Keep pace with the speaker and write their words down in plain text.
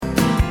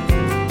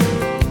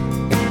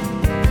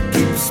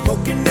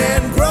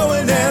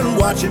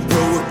watching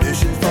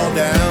prohibition fall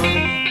down.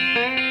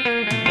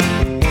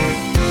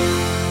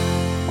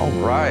 All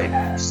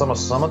right,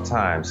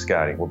 summertime,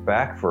 Scotty. We're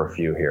back for a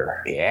few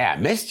here. Yeah, I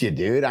missed you,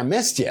 dude. I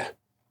missed you.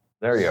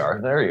 There you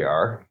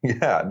are.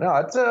 Yeah, no,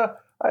 it's I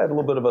had a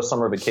little bit of a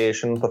summer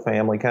vacation with the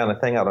family kind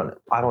of thing out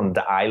on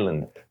the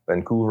island.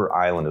 Vancouver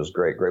Island. It was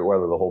great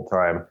weather the whole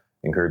time.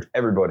 Encourage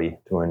everybody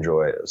to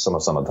enjoy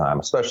summertime,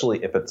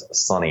 especially if it's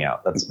sunny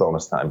out. That's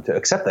bonus time too.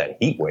 Except that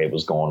heat wave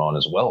was going on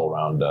as well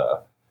around.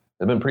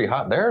 It's been pretty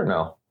hot there,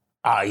 no?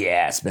 Oh,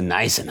 yeah, it's been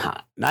nice and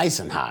hot.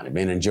 I've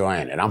been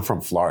enjoying it. I'm from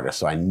Florida,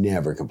 so I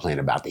never complain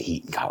about the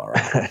heat in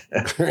Colorado.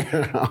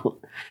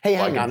 Hey,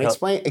 hang on.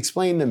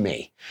 Explain to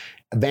me.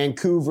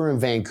 Vancouver and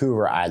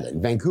Vancouver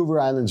Island. Vancouver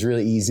Island's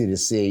really easy to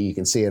see. You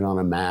can see it on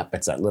a map.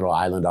 It's that little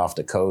island off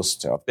the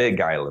coast. Big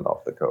island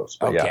off the coast.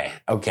 But okay.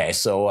 Yeah. Okay.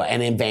 So,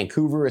 and in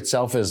Vancouver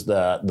itself is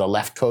the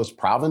left coast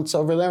province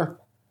over there?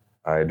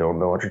 I don't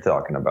know what you're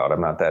talking about. I'm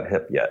not that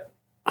hip yet.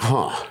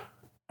 Huh.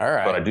 All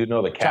right. But I do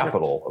know the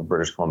capital of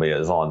British Columbia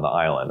is on the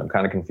island. I'm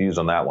kind of confused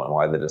on that one,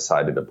 why they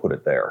decided to put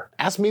it there.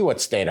 Ask me what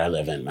state I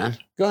live in, man.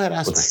 Go ahead,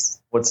 ask me.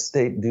 What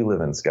state do you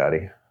live in,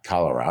 Scotty?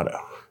 Colorado.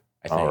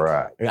 I think. All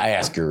right. I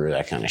ask Guru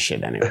that kind of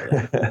shit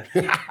anyway.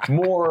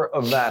 More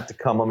of that to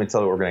come. Let me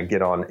tell you what we're going to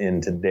get on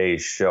in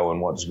today's show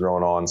and what's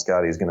going on.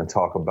 Scotty's going to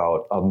talk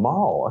about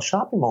a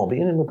shopping mall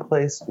being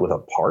replaced with a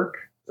park.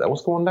 Is that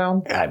what's going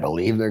down? I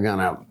believe they're going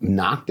to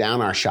knock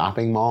down our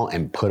shopping mall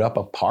and put up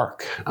a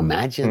park.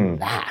 Imagine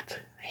that.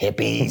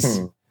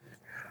 Hippies.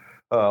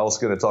 I was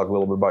going to talk a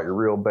little bit about your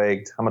Real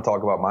Baked. I'm going to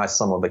talk about my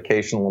summer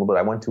vacation a little bit.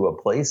 I went to a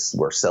place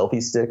where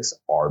selfie sticks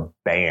are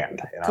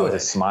banned. And I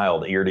just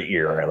smiled ear to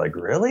ear. I'm like,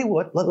 really?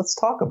 What? Let's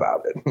talk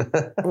about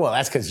it. Well,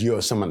 that's because you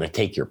have someone to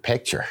take your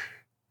picture.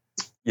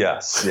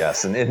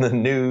 Yes. And in the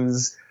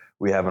news,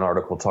 we have an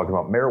article talking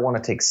about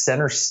marijuana takes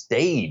center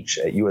stage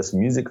at U.S.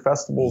 music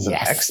festivals and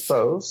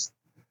expos.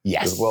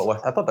 Yes. Well,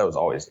 I thought that was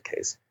always the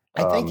case.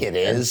 I think it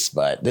is,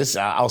 but this,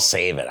 I'll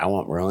save it. I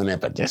won't ruin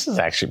it, but this is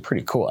actually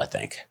pretty cool, I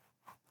think.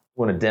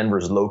 One of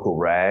Denver's local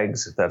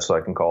rags, if that's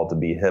what I can call it to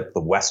be hip,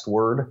 the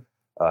Westward,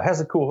 has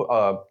a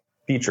cool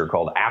feature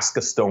called Ask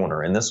a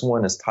Stoner. And this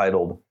one is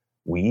titled,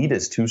 Weed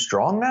is Too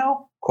Strong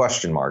Now? ?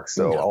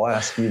 So I'll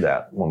ask you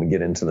that when we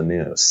get into the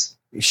news.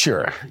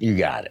 Sure, you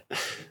got it.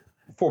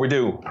 Before we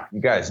do, you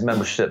guys,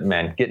 membership,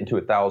 man, getting to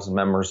 1,000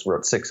 members. We're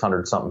at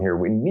 600 something here.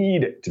 We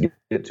need to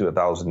get to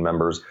 1,000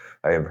 members.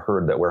 I have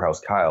heard that Warehouse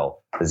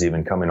Kyle is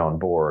even coming on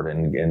board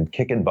and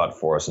kicking butt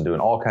for us and doing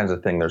all kinds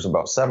of things. There's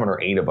about 7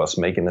 or 8 of us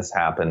making this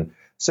happen.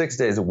 6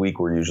 days a week,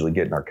 we're usually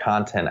getting our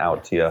content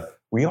out to you.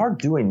 We are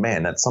doing,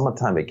 man, that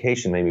summertime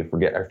vacation made me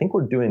forget. I think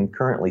we're doing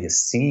currently a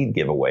seed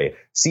giveaway.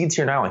 Seeds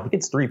Here Now, I think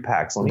it's 3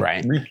 packs. Let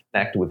me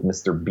reconnect with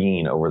Mr.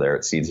 Bean over there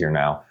at Seeds Here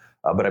Now.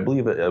 But I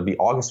believe it'll be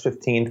August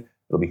 15th.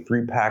 It'll be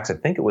 3 packs. I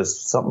think it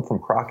was something from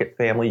Crockett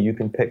Family you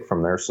can pick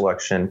from their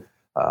selection.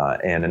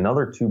 And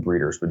another 2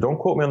 breeders. But don't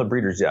quote me on the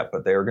breeders yet,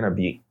 but they're going to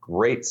be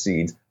great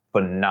seeds.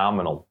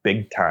 Phenomenal.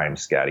 Big time,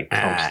 Scotty.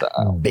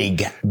 Style.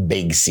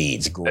 Big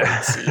seeds. Great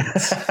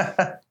seeds.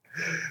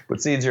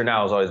 But Seeds Here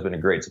Now has always been a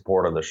great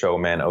supporter of the show,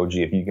 man. OG,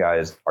 if you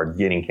guys are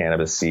getting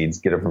cannabis seeds,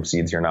 get them from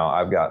Seeds Here Now.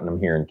 I've gotten them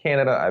here in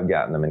Canada. I've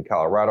gotten them in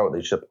Colorado.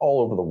 They ship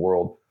all over the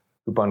world.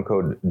 Coupon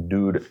code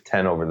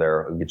DUDE10 over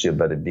there will get you a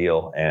better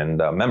deal. And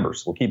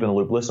members, we'll keep in the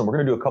loop. Listen, we're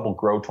going to do a couple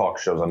Grow Talk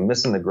shows. I'm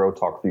missing the Grow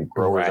Talk for you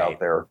growers out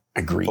there.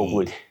 Agreed.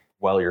 Hopefully,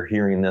 while you're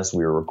hearing this,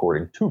 we are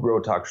recording 2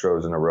 Grow Talk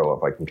shows in a row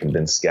if I can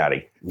convince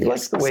Scotty.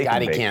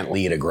 Scotty can't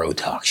lead a Grow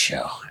Talk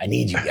show. I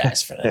need you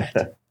guys for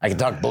that. I can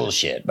talk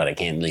bullshit, but I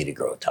can't lead a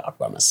Grow Talk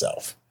by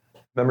myself.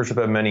 Membership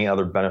have many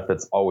other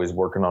benefits. Always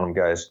working on them,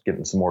 guys.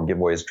 Getting some more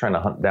giveaways. Trying to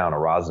hunt down a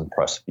rosin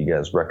press. If you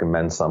guys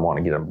recommend some, want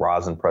to get a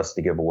rosin press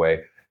to give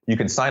away, you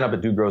can sign up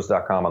at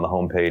dudegrows.com on the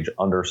homepage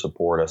under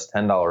support us,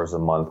 $10 a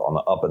month on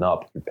the up and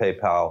up through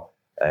PayPal,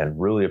 and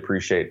really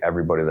appreciate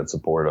everybody that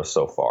supported us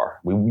so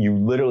far. You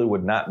literally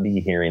would not be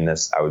hearing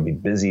this. I would be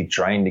busy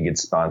trying to get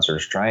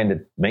sponsors, trying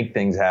to make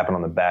things happen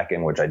on the back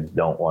end, which I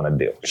don't want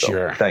to do. So,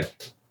 sure. Thank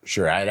you.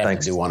 Sure. I'd have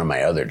to do one of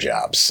my other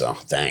jobs. So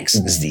thanks.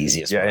 This is the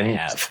easiest one I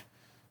have.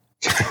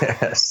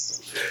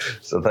 Yes.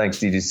 So thanks,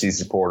 DGC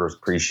supporters.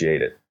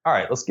 Appreciate it. All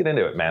right, let's get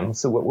into it, man.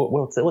 So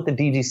what the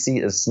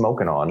DGC is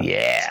smoking on.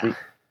 Yeah.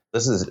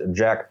 This is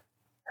Jack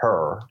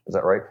Her. Is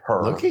that right?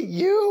 Her. Look at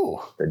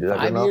you. Did I do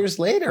that 5 years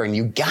later, and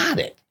you got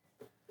it.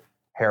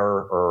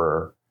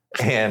 Her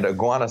and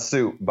Iguana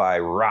Soup by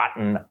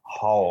Rotten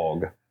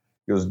Hog.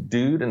 He goes,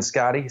 dude and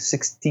Scotty,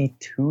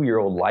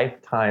 62-year-old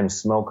lifetime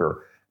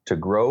smoker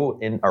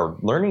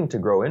learning to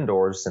grow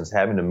indoors since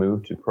having to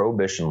move to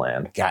Prohibition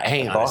Land. God,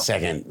 hang on a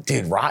second.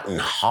 Dude, Rotten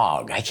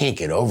Hog. I can't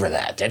get over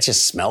that. That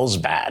just smells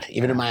bad.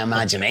 Even in my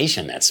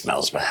imagination, that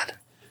smells bad.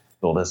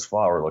 Well, this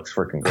flower looks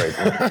freaking great.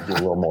 Do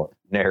a little more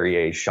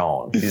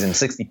narration. She's in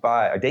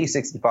day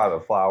 65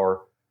 of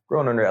flower,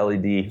 grown under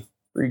LED,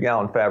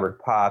 3-gallon fabric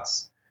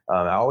pots.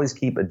 I always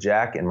keep a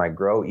Jack in my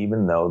grow,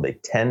 even though they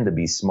tend to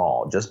be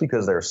small, just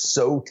because they're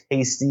so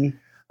tasty.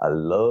 I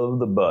love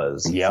the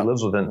buzz. Yep. She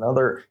lives with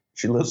another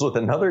She lives with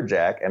another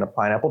Jack and a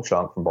pineapple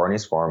chunk from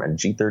Barney's Farm and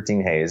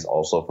G13 Hayes,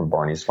 also from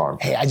Barney's Farm.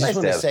 Hey, I just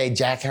want to say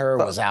Jack Herer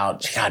was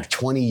out,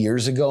 20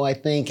 years ago, I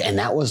think, and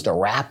that was the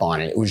wrap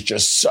on it. It was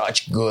just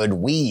such good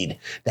weed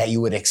that you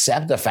would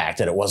accept the fact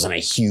that it wasn't a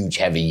huge,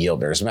 heavy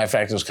yielder. As a matter of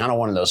fact, it was kind of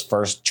one of those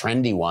first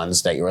trendy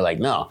ones that you were like,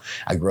 no,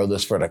 I grow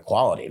this for the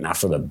quality, not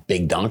for the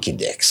big donkey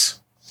dicks.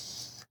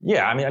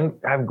 Yeah, I mean,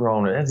 I've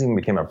grown, it hasn't even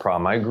become a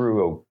problem. I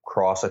grew a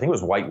cross, I think it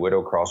was White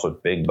Widow cross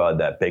with Big Bud,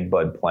 that Big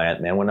Bud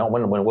plant. Man,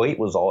 when weight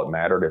was all it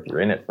mattered, if you're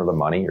in it for the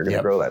money, you're going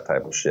to grow that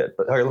type of shit.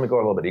 But here, let me go a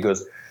little bit. He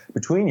goes,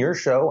 between your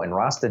show and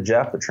Rasta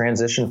Jeff, the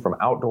transition from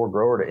outdoor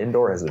grower to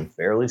indoor has been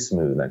fairly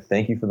smooth. And I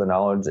thank you for the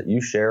knowledge that you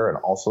share and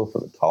also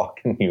for the talk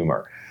and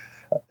humor.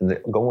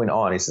 Going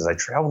on, he says, I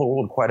travel the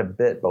world quite a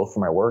bit, both for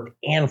my work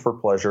and for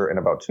pleasure. And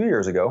about 2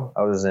 years ago,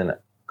 I was in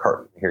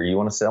here, you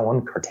want to sell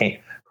one?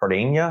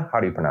 Cartagena?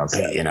 How do you pronounce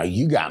that? You know,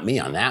 you got me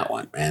on that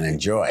one, man.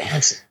 Enjoy.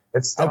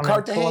 It's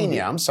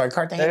Cartagena. I'm sorry,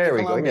 Cartagena. There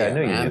we Colombia, go. Yeah, I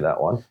knew you knew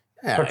that one.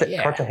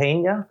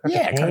 Cartagena?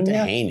 Yeah,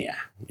 Cartagena.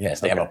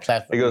 Yes, they have a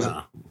platform. He goes,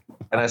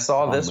 and I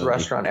saw this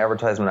restaurant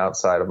advertisement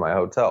outside of my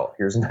hotel.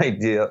 Here's an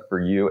idea for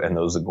you and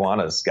those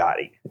iguanas,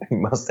 Scotty. He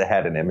must have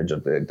had an image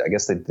of it. I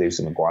guess they do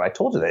some iguana. I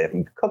told you that if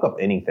you cook up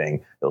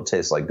anything, it'll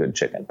taste like good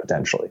chicken,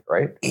 potentially,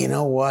 right? You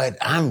know what?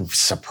 I'm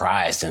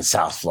surprised in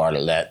South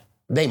Florida that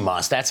they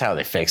must. That's how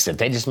they fixed it.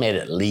 They just made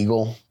it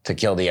legal to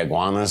kill the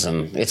iguanas,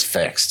 and it's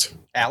fixed.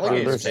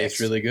 Alligator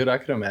tastes really good. I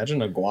could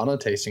imagine iguana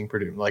tasting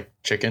pretty like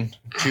chicken.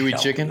 Chewy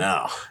chicken?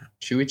 No.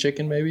 Chewy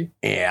chicken, maybe?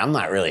 Yeah, I'm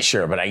not really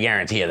sure, but I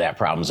guarantee you that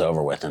problem's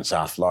over with in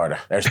South Florida.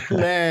 There's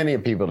plenty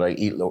of people that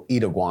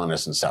eat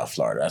iguanas in South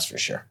Florida, that's for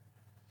sure.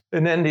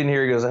 And ending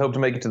here, he goes, I hope to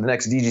make it to the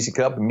next DGC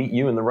Cup and meet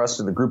you and the rest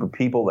of the group of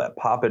people that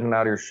pop in and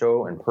out of your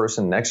show in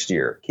person next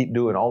year. Keep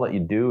doing all that you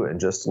do, and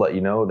just to let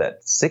you know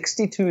that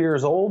 62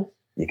 years old,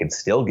 you can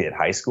still get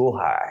high school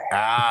high.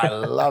 I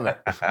love it.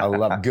 I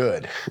love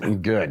good,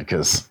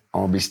 because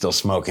I'll be still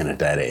smoking at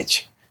that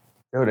age.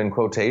 Dude, in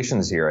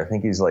quotations here, I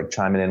think he's like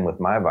chiming in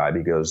with my vibe.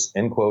 He goes,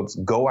 in quotes,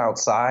 go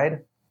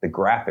outside. The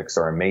graphics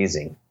are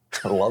amazing.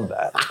 I love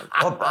that.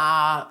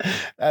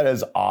 That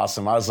is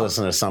awesome. I was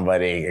listening to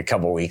somebody a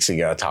couple weeks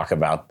ago talk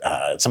about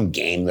some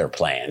game they're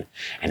playing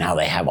and how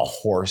they have a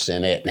horse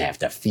in it and they have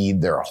to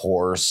feed their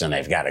horse and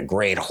they've got a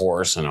great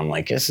horse. And I'm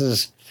like, this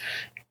is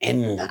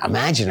in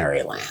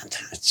imaginary land.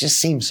 It just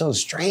seems so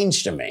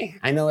strange to me.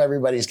 I know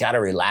everybody's got to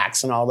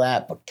relax and all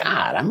that, but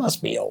God, I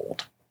must be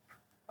old.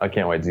 I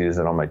can't wait to use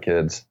it on my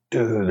kids.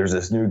 Dude, there's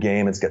this new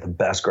game. It's got the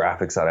best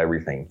graphics out of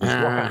everything.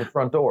 Just walk out the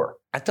front door.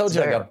 I told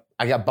you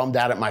I got bummed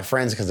out at my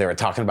friends because they were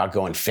talking about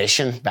going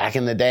fishing back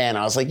in the day. And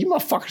I was like, you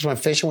motherfuckers went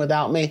fishing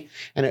without me?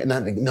 And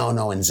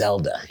no, in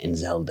Zelda. I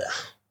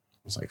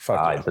was like,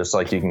 fuck. Just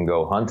like you can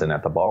go hunting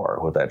at the bar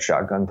with that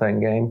shotgun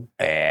thing game.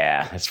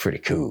 Yeah, that's pretty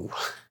cool.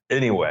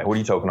 Anyway, what are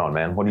you talking on,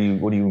 man? What do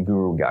you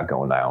Guru got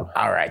going down?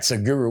 All right, so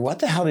Guru, what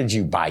the hell did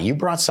you buy? You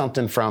brought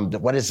something from,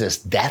 what is this,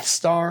 Death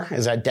Star?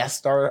 Is that Death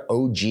Star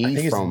OG? I think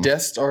it's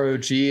Death Star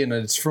OG, and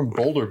it's from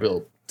Boulder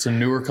Built. It's a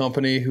newer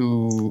company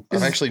who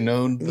I've actually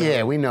known.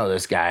 Yeah, we know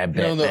this guy a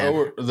bit.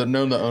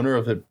 Known the owner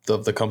of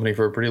the company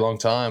for a pretty long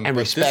time. And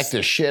respect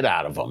the shit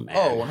out of him, man.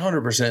 Oh,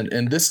 100%.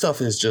 And this stuff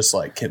is just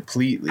like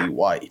completely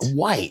white.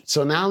 White.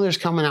 So now there's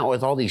coming out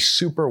with all these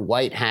super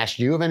white hash.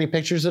 Do you have any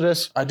pictures of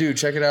this? I do.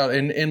 Check it out.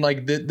 And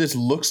like this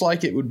looks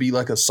like it would be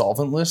like a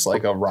solventless,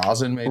 like a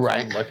rosin made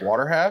from like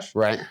water hash.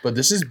 Right. But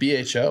this is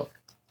BHO.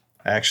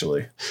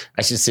 Actually,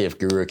 I should see if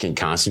Guru can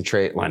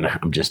concentrate when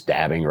I'm just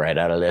dabbing right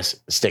out of this,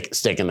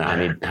 sticking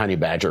the honey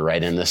badger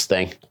right in this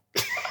thing.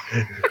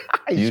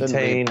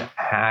 Butane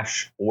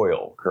hash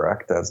oil,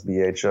 correct? That's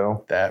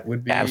BHO. That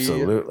would be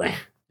absolutely.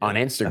 On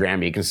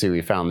Instagram, you can see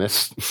we found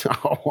this.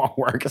 Won't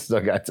work. I still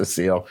got the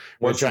seal.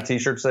 What's your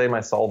T-shirt say?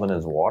 My solvent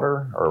is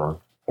water, or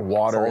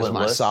water is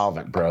my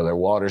solvent, brother.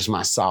 Water's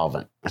my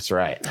solvent. That's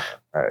right.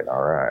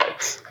 All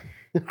right.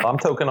 I'm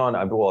toking on,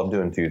 I'm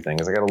doing two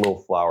things. I got a little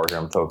flower here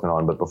I'm toking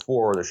on, but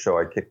before the show,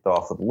 I kicked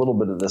off with a little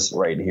bit of this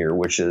right here,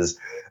 which is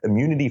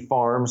Immunity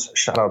Farms.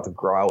 Shout out to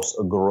Grouse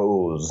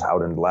Grows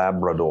out in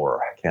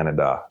Labrador,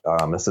 Canada.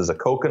 This is a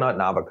coconut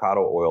and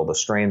avocado oil. The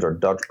strains are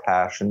Dutch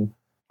Passion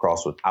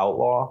crossed with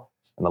Outlaw.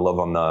 And I love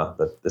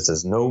on this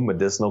says no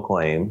medicinal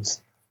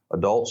claims.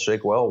 Adults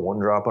shake well, 1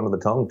 drop under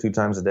the tongue 2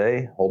 times a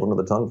day. Hold under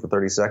the tongue for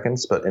 30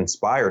 seconds, but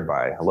inspired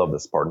by, I love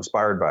this part,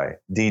 inspired by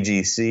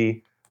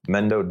DGC,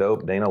 Mendo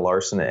Dope, Dana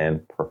Larson,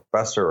 and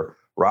Professor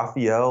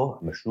Raphael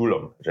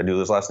Mechoulam. Did I do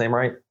his last name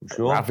right?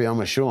 Raphael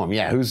Mechoulam,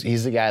 yeah.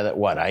 He's the guy that,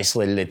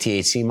 isolated the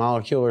THC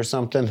molecule or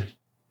something?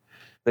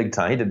 Big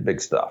time. He did big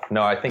stuff.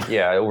 No, I think,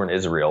 over in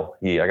Israel.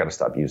 I got to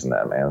stop using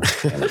that, man.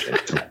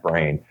 It's my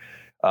brain.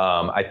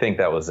 I think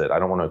that was it. I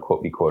don't want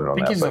to be quoted on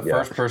that. I think he's the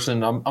first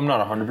person, I'm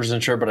not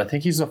 100% sure, but I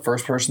think he's the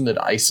first person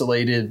that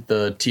isolated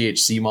the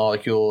THC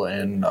molecule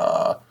and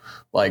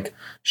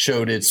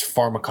showed its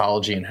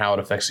pharmacology and how it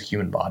affects the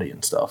human body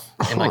and stuff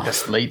in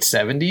the late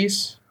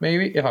 70s,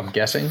 maybe, if I'm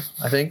guessing,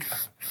 I think.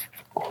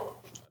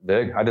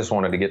 big. I just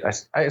wanted to get,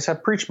 I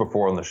have preached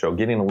before on the show,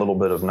 getting a little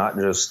bit of not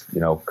just,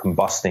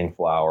 combusting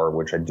flour,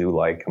 which I do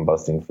like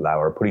combusting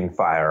flour, putting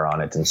fire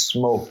on it and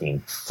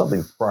smoking,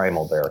 something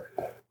primal there,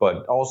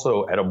 but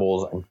also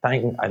edibles.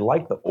 I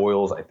like the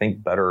oils, I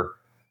think better.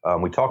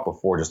 We talked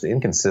before, just the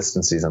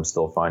inconsistencies I'm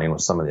still finding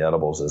with some of the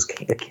edibles is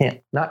it can't,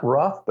 not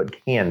rough, but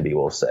can be,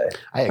 we'll say.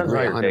 I agree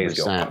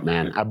 100%,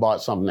 man. I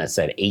bought something that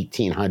said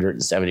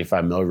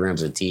 1,875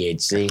 milligrams of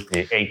THC.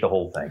 You ate the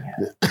whole thing.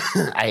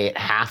 I ate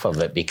half of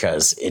it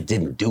because it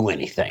didn't do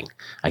anything.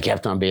 I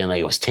kept on being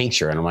like, it was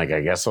tincture. And I'm like,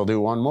 I guess I'll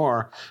do one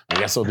more.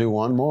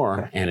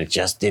 And it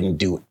just didn't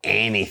do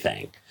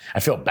anything. I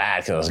feel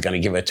bad because I was going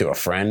to give it to a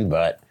friend,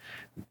 but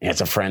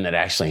it's a friend that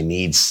actually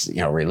needs,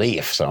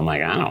 relief. So I'm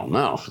like, I don't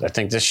know. I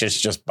think this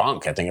shit's just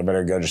bunk. I think I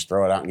better go just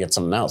throw it out and get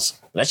something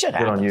else. That shit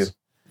happens.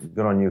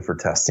 Good on you for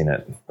testing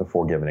it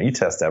before giving it. You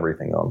test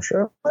everything, though, I'm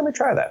sure. Let me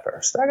try that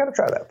first. I got to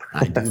try that first.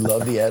 I do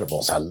love the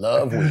edibles. I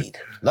love weed.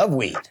 Love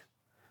weed.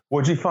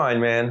 What'd you find,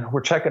 man?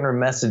 We're checking our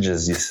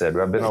messages, you said.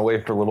 I've been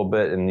away for a little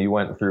bit, and you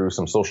went through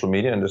some social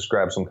media and just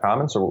grabbed some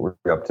comments, or what were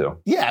you up to?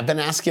 Yeah, I've been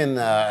asking,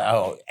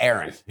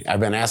 Aaron. I've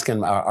been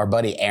asking our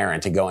buddy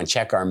Aaron to go and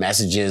check our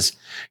messages.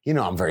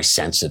 I'm very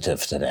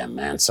sensitive to them,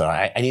 man. So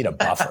I need a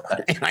buffer.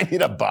 I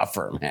need a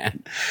buffer,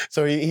 man.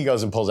 So he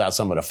goes and pulls out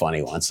some of the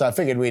funny ones. So I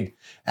figured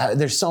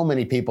there's so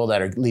many people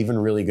that are leaving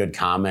really good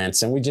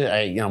comments, and we just,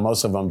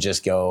 most of them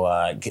just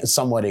go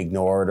somewhat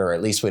ignored, or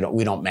at least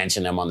we don't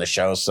mention them on the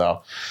show.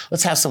 So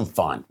let's have some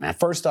fun, man.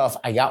 First off,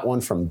 I got one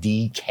from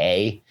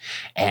DK,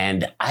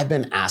 and I've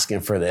been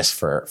asking for this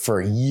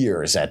for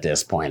years at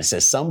this point. It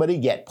says, somebody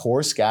get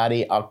poor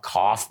Scotty a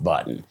cough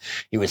button.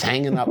 He was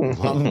hanging up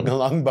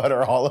lung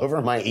butter all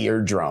over my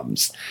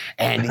eardrums.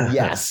 And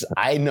yes,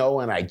 I know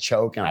when I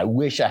choke, and I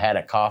wish I had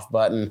a cough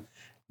button.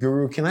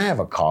 Guru, can I have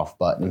a cough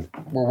button?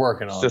 We're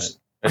working on it.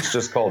 It's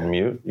just called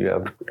mute. You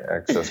have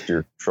access to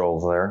your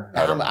controls there.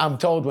 I'm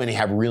told when you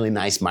have really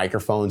nice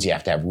microphones, you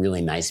have to have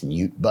really nice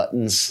mute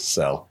buttons.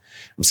 So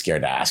I'm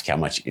scared to ask how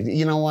much.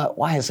 You know what?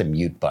 Why has a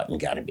mute button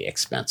got to be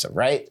expensive,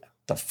 right?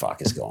 What the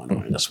fuck is going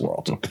on in this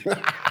world?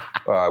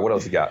 What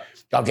else you got?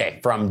 Okay,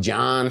 from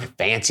John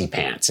Fancy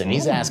Pants. And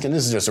he's asking,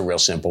 this is just a real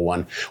simple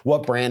one.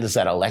 What brand is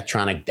that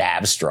electronic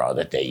dab straw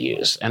that they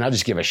use? And I'll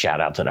just give a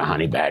shout out to the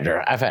Honey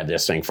Badger. I've had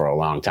this thing for a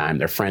long time.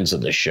 They're friends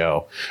of the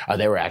show.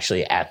 They were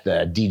actually at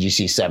the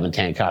DGC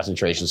 710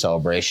 concentration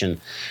celebration.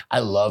 I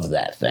love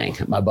that thing.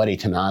 My buddy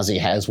Tanazi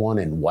has one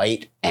in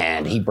white,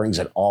 and he brings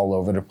it all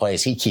over the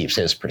place. He keeps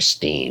his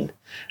pristine.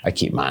 I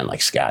keep mine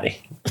like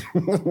Scotty.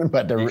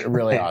 But they're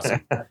really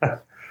awesome.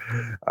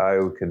 I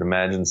could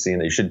imagine seeing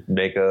that. You should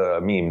make a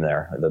meme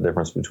there. The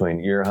difference between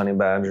your Honey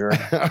Badger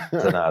and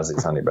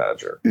Tanazi's Honey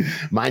Badger.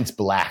 Mine's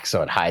black,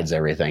 so it hides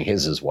everything.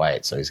 His is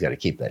white, so he's got to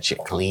keep that shit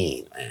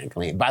clean, man.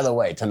 Clean. By the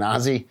way,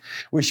 Tanazi,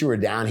 wish you were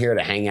down here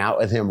to hang out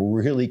with him.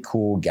 Really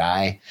cool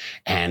guy.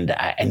 And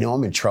I know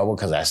I'm in trouble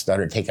because I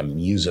started taking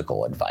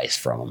musical advice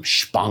from him.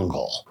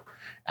 Spangle.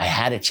 I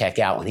had to check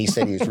out when he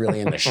said he was really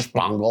into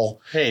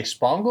Spangle. Hey,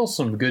 Spangle's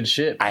some good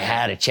shit. I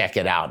had to check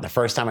it out. The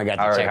first time I got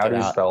to check it out. How do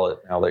you spell it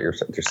now that you're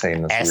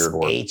saying this weird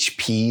word?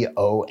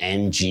 SHPONGLE,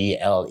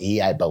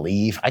 I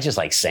believe. I just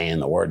like saying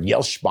the word.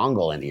 Yell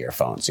Spangle into your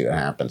phone. See what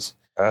happens.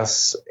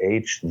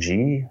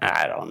 SHG?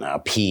 I don't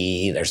know.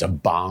 P. There's a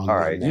bong. All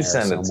right, you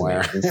send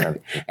somewhere. It to me.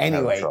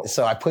 Anyway,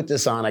 so I put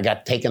this on. I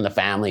got taken the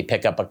family,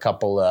 pick up a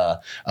couple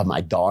of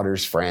my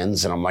daughter's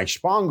friends, and I'm like,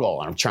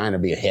 Spangle. And I'm trying to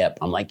be hip.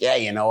 I'm like, yeah,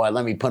 you know what?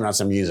 Let me put on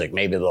some music.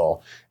 Maybe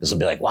this will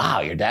be like,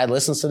 wow, your dad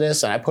listens to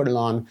this? And I put it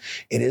on.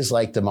 It is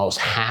like the most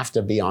have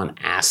to be on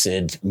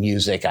acid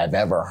music I've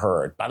ever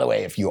heard. By the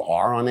way, if you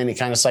are on any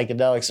kind of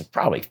psychedelics, it's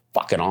probably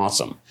fucking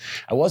awesome.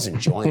 I was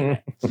enjoying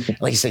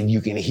it. Like I said,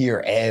 you can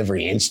hear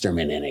every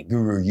instrument in it.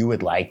 Guru, you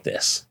would like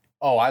this.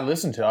 Oh, I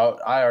listened to it.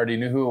 I already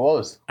knew who it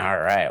was. All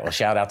right. Well,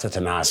 shout out to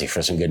Tanazi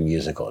for some good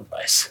musical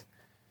advice.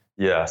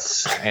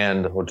 Yes,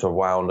 and to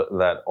wound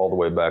that all the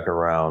way back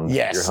around,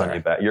 yes,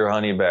 your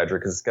honey badger,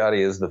 because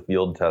Scotty is the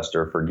field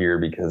tester for gear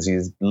because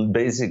he's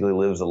basically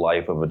lives a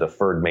life of a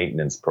deferred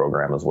maintenance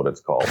program, is what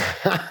it's called.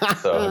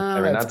 So I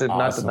mean,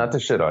 not to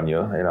shit on you,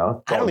 you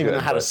know. I don't even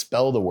know how to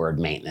spell the word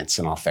maintenance.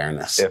 In all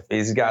fairness, if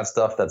he's got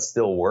stuff that's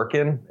still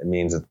working, it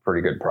means it's a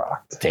pretty good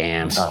product.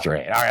 Damn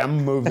straight. All right, I'm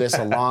gonna move this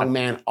along,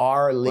 man.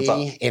 R.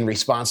 Lee, in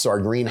response to our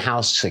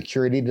greenhouse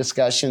security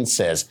discussion,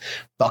 says,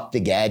 "Fuck the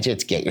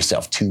gadgets. Get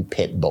yourself 2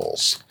 pit bulls."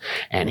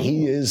 And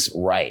he is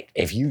right.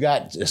 If you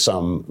got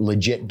some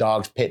legit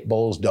dogs, pit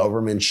bulls,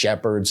 Doberman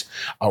Shepherds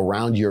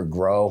around your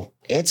grow,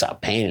 it's a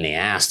pain in the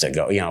ass to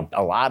go. You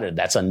know,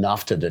 that's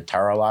enough to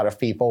deter a lot of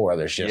people where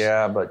there's just.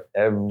 Yeah, but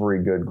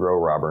every good grow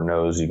robber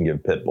knows you can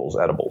give pit bulls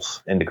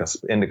edibles, indica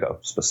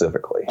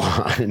specifically.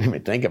 I didn't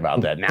even think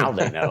about that. Now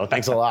they know.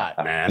 Thanks a lot,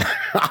 man.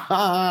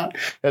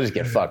 They'll just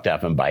get fucked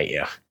up and bite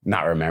you.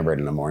 Not remember it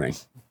in the morning.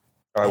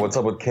 All right, what's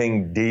up with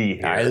King D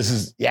here? All right, this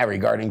is,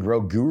 regarding Grow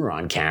Guru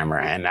on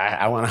camera. And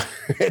I want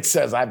to, it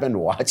says, I've been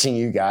watching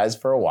you guys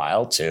for a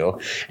while too.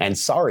 And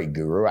sorry,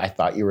 Guru, I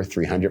thought you were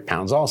 300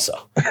 pounds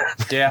also.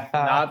 Yeah,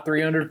 not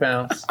 300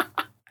 pounds.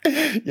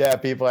 Yeah,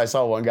 people. I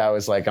saw one guy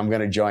was like, "I'm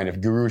going to join.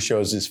 If Guru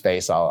shows his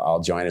face,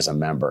 I'll join as a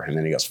member." And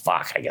then he goes,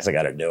 "Fuck, I guess I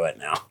got to do it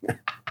now."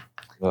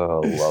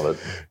 Oh, love it.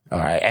 All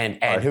right,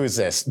 and who's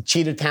this?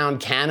 Cheetah Town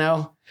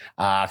Cano.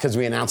 Because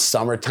we announced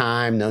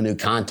summertime, no new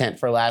content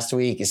for last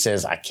week. He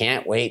says, "I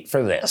can't wait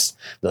for this.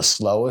 The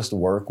slowest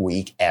work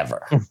week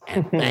ever."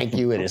 And thank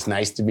you. It is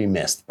nice to be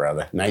missed,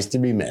 brother. Nice to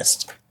be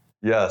missed.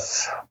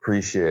 Yes,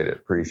 appreciate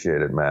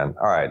it, man.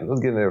 All right,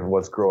 let's get into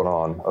what's going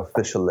on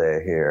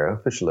officially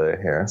here.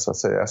 So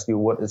I ask you,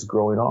 what is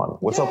going on?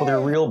 What's up with your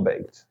Real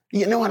Baked?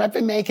 You know what? I've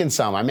been making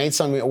some. I made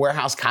some.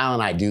 Warehouse Kyle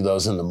and I do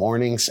those in the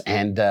mornings.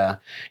 And,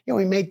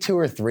 we made 2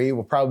 or 3.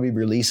 We'll probably be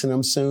releasing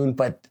them soon.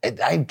 But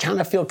I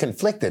kind of feel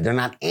conflicted. They're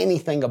not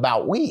anything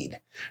about weed.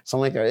 So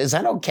I'm like, is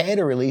that okay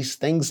to release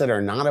things that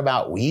are not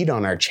about weed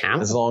on our channel?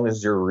 As long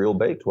as you're Real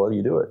Baked while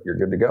you do it, you're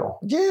good to go.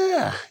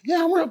 Yeah,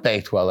 I'm real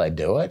baked while I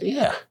do it.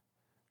 Yeah.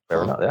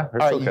 Fair enough. Yeah.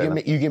 All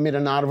right, you give me the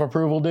nod of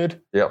approval, dude?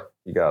 Yep,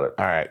 you got it.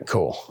 All right,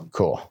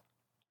 cool.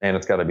 And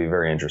it's got to be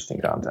very interesting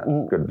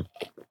content. Good.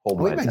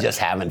 We've been just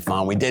having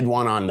fun. We did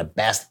one on the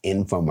best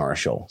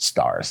infomercial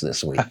stars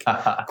this week.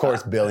 Of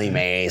course, Billy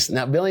Mays.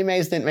 Now, Billy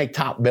Mays didn't make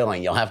top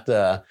billing. You'll have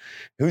to.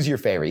 Who's your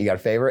favorite? You got a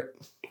favorite?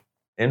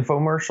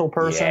 Infomercial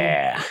person?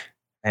 Yeah.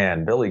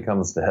 And Billy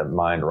comes to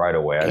mind right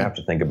away. I'd have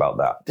to think about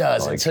that.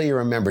 Does until you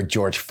remember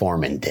George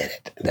Foreman did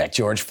it. That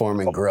George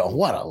Foreman grill.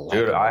 What a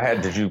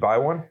dude! Did you buy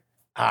one?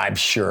 I'm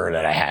sure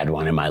that I had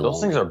one in my life.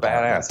 Those things are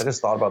badass. I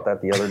just thought about that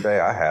the other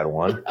day. I had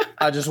one.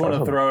 I just want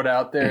to throw it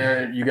out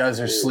there. You guys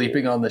are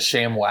sleeping on the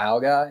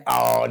ShamWow guy.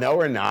 Oh, no,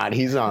 we're not.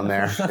 He's on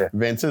there.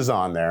 Vince is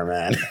on there,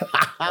 man.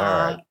 All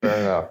right.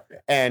 Fair enough.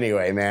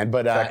 Anyway, man.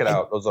 But check it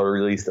out. Those are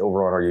released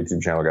over on our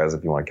YouTube channel, guys,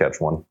 if you want to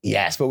catch one.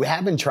 Yes, but we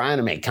have been trying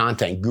to make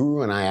content.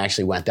 Guru and I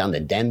actually went down to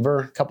Denver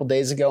a couple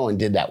days ago and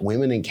did that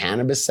Women in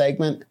Cannabis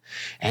segment.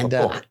 And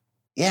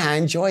yeah, I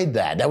enjoyed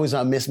that. That was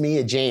Miss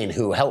Mia Jane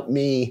who helped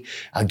me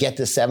get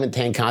the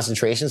 710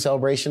 concentration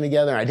celebration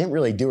together. I didn't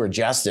really do her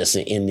justice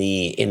in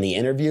the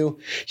interview.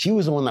 She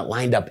was the one that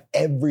lined up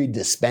every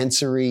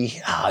dispensary.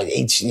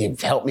 She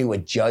helped me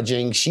with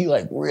judging. She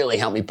really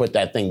helped me put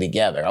that thing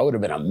together.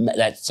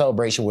 That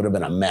celebration would have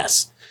been a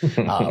mess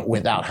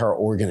without her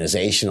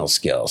organizational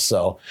skills.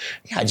 So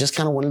yeah, I just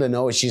kind of wanted to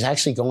know if she's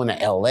actually going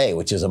to LA,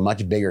 which is a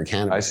much bigger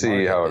cannabis. I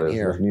see how it is.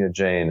 Miss Mia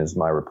Jane is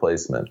my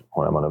replacement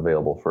when I'm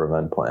unavailable for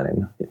event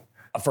planning.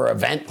 For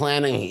event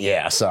planning,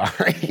 yeah,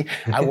 sorry.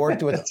 I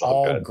worked with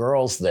all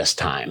girls this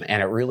time,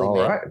 and it really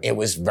it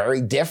was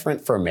very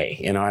different for me.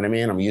 You know what I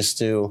mean? I'm used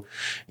to,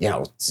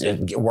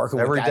 working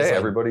every with guys day.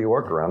 Everybody you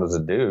work around is a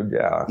dude.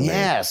 Yeah.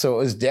 Yeah, so it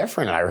was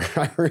different.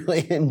 I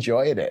really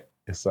enjoyed it.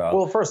 So.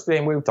 Well, first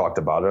thing we've talked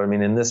about it. I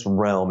mean, in this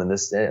realm,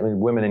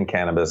 women in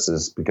cannabis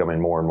is becoming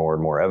more and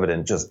more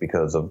evident just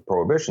because of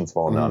prohibitions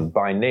falling down.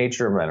 By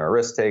nature, men are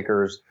risk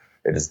takers.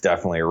 It is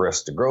definitely a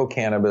risk to grow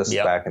cannabis.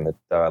 Back in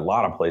a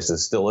lot of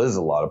places, still is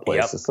a lot of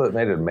places. So it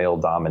made it a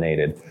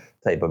male-dominated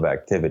type of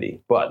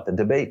activity. But the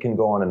debate can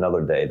go on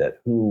another day that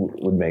who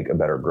would make a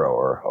better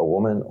grower, a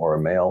woman or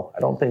a male? I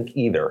don't think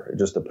either. It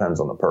just depends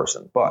on the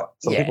person. But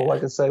some people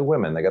like to say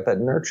women. They got that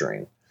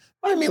nurturing.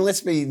 I mean,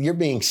 you're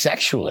being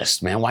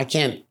sexualist, man. Why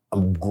can't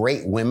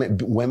great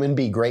women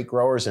be great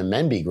growers and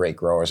men be great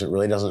growers? It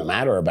really doesn't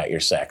matter about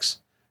your sex.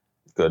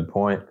 Good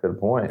point.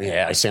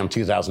 Yeah, I say I'm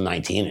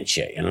 2019 and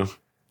shit,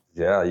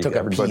 Yeah,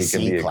 everybody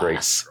can be a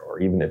great grower.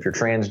 Even if you're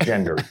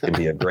transgender, you can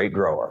be a great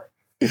grower.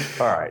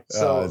 All right.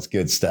 So it's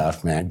good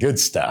stuff, man. Good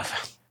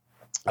stuff.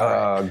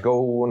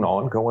 Going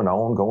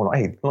on.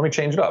 Hey, let me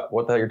change it up.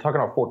 What the hell? You're talking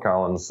about Fort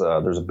Collins.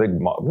 There's a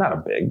big mall, not a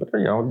big, but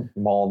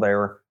mall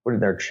there.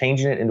 They're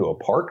changing it into a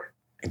park.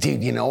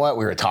 Dude, you know what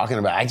we were talking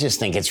about? I just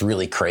think it's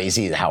really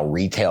crazy how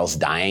retail's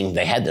dying.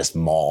 They had this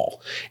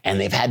mall, and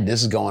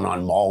this is going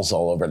on malls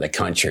all over the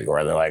country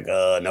where they're like,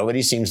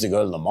 nobody seems to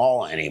go to the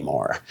mall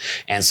anymore.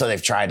 And so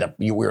they've tried to,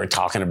 we were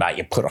talking about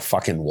you put a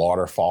fucking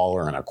waterfall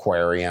or an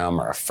aquarium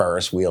or a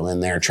Ferris wheel in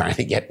there trying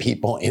to get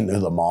people into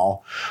the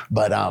mall.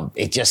 But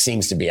it just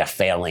seems to be a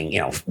failing,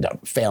 Makes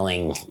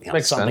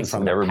something sense.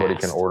 from everybody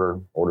past. can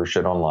order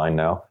shit online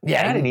now.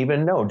 Yeah. I didn't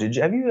even know.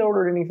 Have you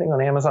ordered anything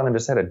on Amazon and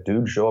just had a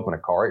dude show up in a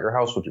car at your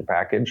house with your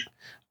package?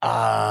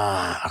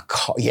 A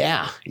car,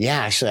 yeah.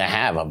 Actually, I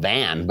have a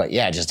van, but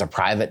just a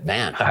private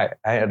van. I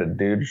had a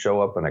dude show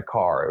up in a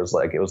car. It was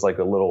like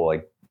a little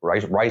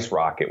rice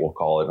rocket, we'll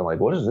call it. I'm like,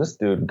 what is this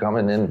dude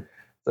coming in?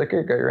 It's like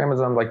your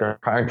Amazon, they're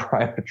hiring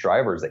private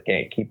drivers that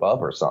can't keep up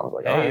or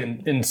something.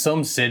 Like, in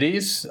some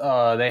cities,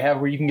 they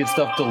have where you can get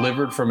stuff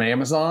delivered from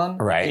Amazon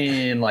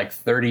in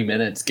 30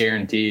 minutes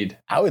guaranteed.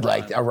 I would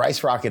like a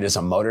rice rocket is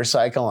a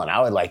motorcycle, and I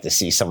would like to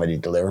see somebody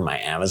deliver my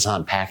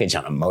Amazon package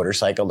on a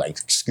motorcycle,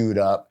 scoot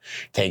up,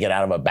 take it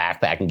out of a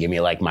backpack, and give me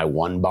my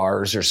 1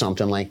 bars or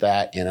something like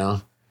that.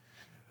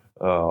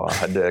 Oh,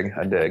 I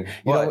dig.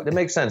 But it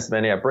makes sense,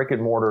 man. Yeah, brick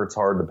and mortar, it's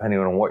hard depending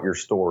on what your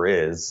store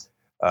is.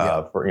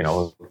 For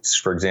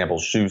example,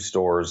 shoe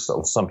stores.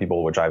 So some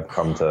people, which I've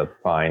come to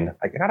find,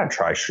 I gotta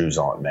try shoes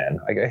on, man.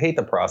 I hate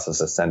the process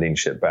of sending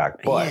shit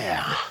back, but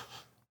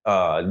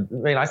I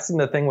mean, I seen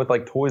the thing with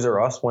like Toys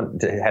R Us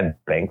had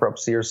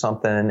bankruptcy or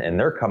something, and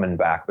they're coming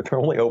back, but they're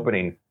only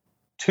opening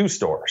 2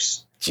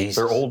 stores. Jesus.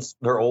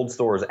 Their old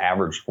stores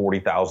average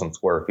 40,000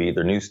 square feet.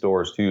 Their new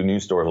stores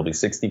will be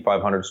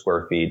 6,500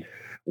 square feet,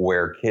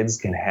 where kids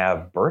can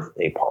have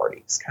birthday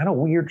parties. Kind of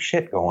weird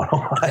shit going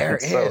on. There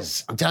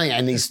is. I'm telling you,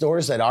 and these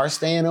stores that are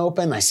staying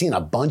open, I've seen a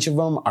bunch of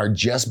them are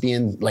just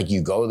being like,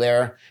 you go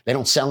there, they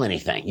don't sell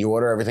anything. You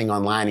order everything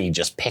online and you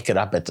just pick it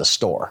up at the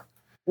store.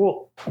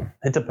 Well,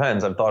 it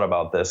depends. I've thought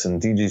about this,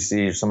 and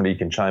DGC, somebody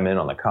can chime in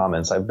on the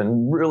comments. I've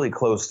been really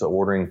close to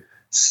ordering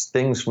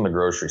things from the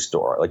grocery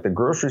store. Like the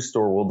grocery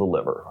store will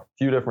deliver. A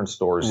few different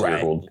stores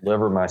here will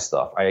deliver my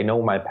stuff. I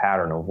know my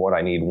pattern of what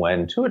I need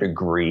when, to a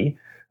degree.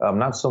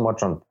 Not so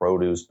much on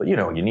produce, but you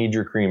need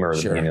your creamer,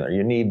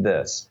 you need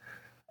this.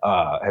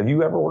 Have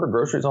you ever ordered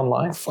groceries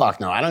online? Fuck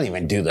no, I don't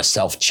even do the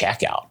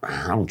self-checkout.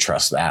 I don't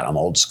trust that. I'm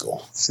old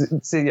school.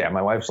 See, yeah,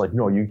 my wife's like,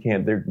 no, you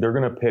can't. They're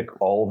going to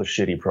pick all the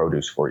shitty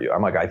produce for you.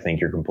 I'm like, I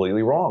think you're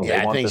completely wrong. Yeah,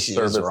 they want this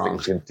service to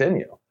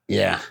continue.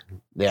 Yeah.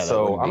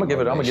 So I'm gonna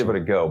give it a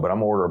go, but I'm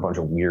gonna order a bunch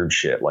of weird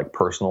shit, like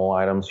personal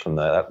items from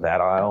that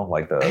aisle,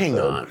 like Hang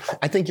on,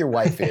 I think your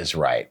wife is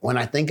right. When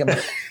I think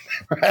about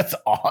that's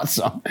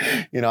awesome.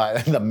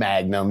 The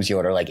Magnums. You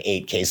order like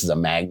 8 cases of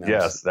Magnums.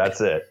 Yes, that's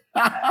it.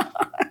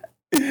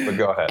 But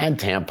go ahead. And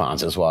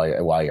tampons as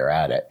while you're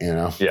at it.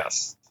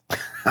 Yes.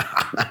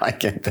 I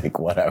can't think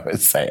what I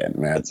was saying,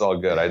 man. It's all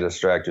good. I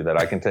distract you that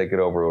I can take it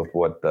over with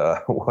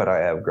what I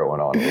have going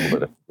on a little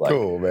bit.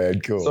 Cool, man.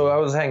 Cool. So I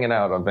was hanging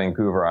out on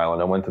Vancouver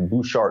Island. I went to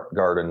Bouchard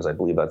Gardens. I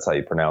believe that's how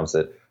you pronounce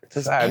it.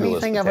 Does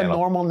anything have a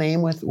normal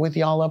name with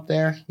y'all up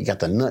there? You got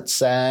the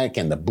Nutsack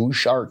and the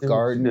Bouchard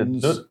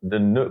Gardens.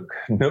 The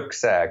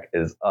Nooksack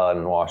is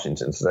in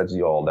Washington, so that's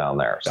y'all down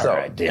there. All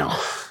right, deal.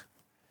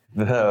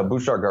 The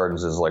Bouchard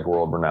Gardens is like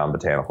world-renowned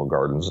botanical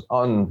gardens.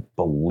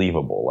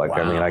 Unbelievable. Wow.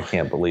 I mean, I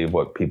can't believe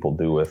what people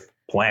do with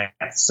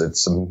plants.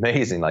 It's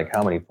amazing, like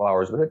how many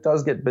flowers. But it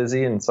does get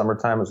busy in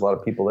summertime. There's a lot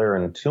of people there.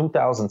 In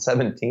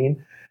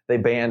 2017, they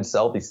banned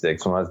selfie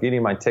sticks. When I was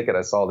getting my ticket,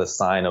 I saw this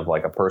sign of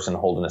like a person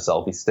holding a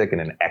selfie stick and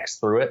an X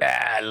through it.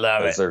 I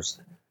love it.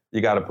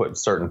 You got to put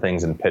certain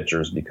things in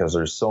pictures because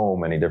there's so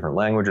many different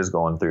languages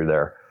going through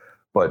there.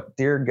 But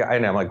dear guy,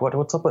 and I'm like,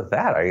 what's up with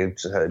that? I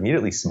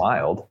immediately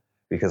smiled,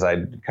 because I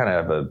kind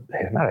of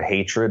have not a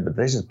hatred, but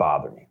they just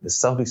bother me. The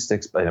selfie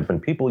sticks, when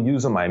people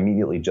use them, I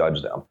immediately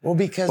judge them. Well,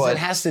 because it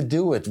has to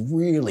do with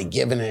really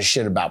giving a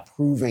shit about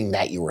proving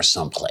that you were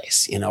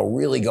someplace,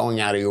 really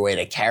going out of your way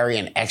to carry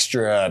an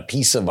extra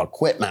piece of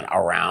equipment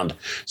around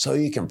so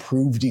you can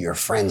prove to your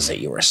friends that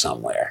you were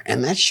somewhere.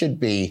 And that should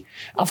be,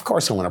 of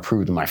course I want to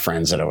prove to my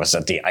friends that I was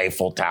at the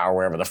Eiffel Tower,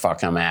 wherever the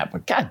fuck I'm at,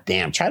 but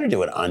goddamn, try to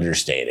do it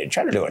understated.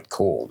 Try to do it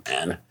cool,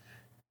 man.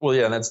 Well,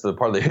 yeah, and that's the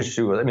part of the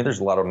issue. I mean, there's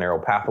a lot of narrow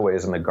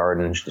pathways in the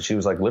garden. She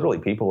was like, literally,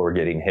 people were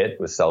getting hit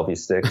with selfie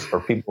sticks, or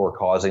people were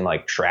causing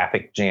like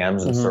traffic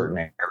jams in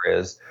certain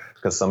areas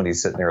because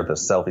somebody's sitting there with a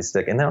selfie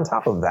stick. And then on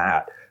top of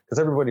that, because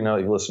everybody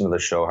knows, you listen to the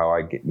show, how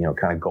I get,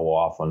 kind of go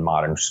off on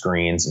modern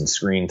screens and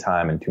screen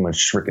time and too much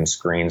freaking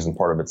screens, and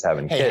part of it's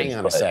having kids. Hang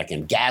on a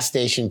second. Gas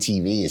station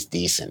TV is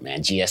decent,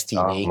 man.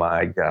 GSTV. Oh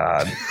my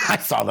God. I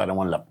saw that. I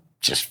wanted to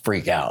just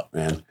freak out,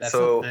 man. That's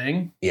a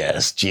thing?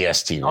 Yes,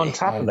 GSTV. On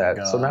top of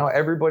that, so now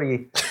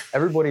everybody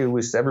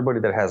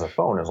that has a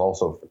phone is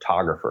also a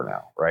photographer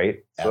now,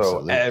 right?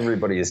 Absolutely. So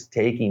everybody is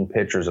taking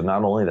pictures of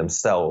not only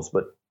themselves,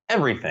 but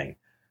everything.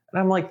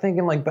 And I'm like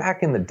thinking, like,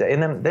 back in the day,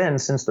 and then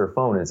since their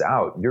phone is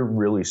out, you're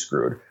really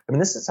screwed. I mean,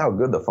 this is how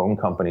good the phone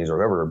companies or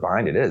whoever are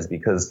behind it is,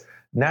 because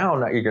now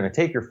you're going to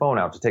take your phone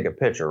out to take a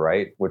picture,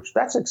 right? Which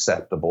that's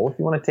acceptable if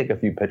you want to take a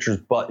few pictures,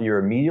 but you're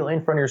immediately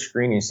in front of your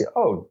screen and you see,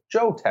 oh,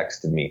 Joe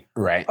texted me.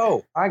 Right.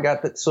 Oh, I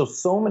got that.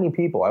 So many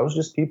people, I was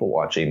just people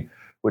watching,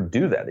 would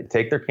do that. They'd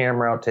take their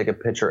camera out, take a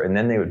picture, and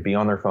then they would be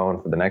on their phone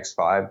for the next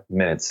 5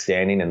 minutes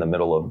standing in the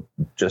middle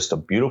of just a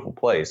beautiful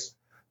place.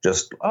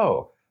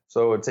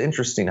 So it's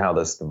interesting how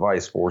this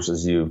device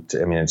forces you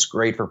to, I mean, it's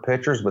great for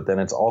pictures, but then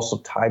it's also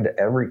tied to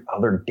every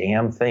other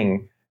damn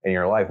thing in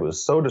your life. It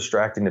was so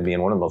distracting to be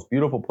in one of the most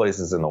beautiful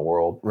places in the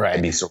world, right,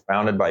 and be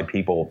surrounded by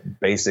people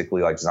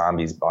basically like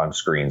zombies on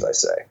screens, I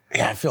say.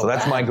 Yeah, I feel so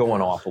that's bad. My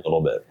going off a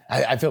little bit.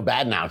 I feel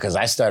bad now because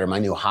I started my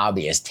new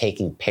hobby is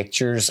taking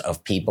pictures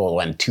of people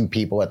when 2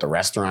 people at the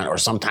restaurant, or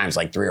sometimes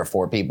like 3 or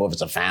 4 people if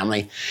it's a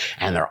family,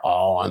 and they're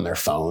all on their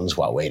phones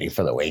while waiting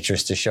for the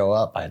waitress to show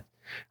up.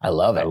 I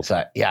love it.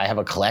 So, I have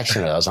a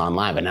collection of those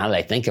online, but now that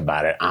I think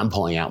about it, I'm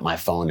pulling out my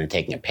phone and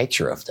taking a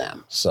picture of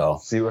them. So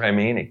see what I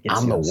mean? It gets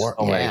I'm the worst.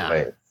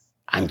 Yeah.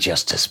 I'm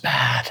just as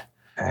bad.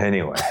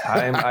 Anyway,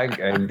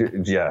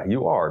 yeah,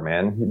 you are,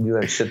 man. You do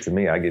that shit to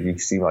me. You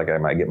seem like I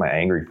might get my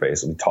angry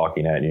face. I'll be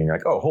talking at you, and you're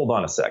like, "Oh, hold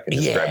on a second."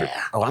 Just grab your...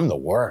 Oh, I'm the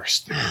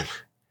worst, man.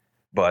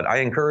 But I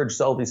encourage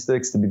selfie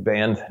sticks to be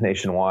banned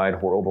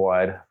nationwide,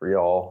 worldwide for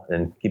y'all.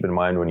 And keep in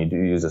mind, when you do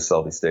use a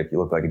selfie stick, you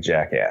look like a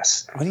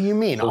jackass. What do you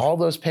mean? All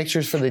those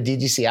pictures for the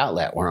DGC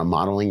outlet where I'm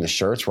modeling the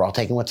shirts were all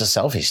taken with the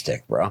selfie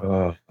stick,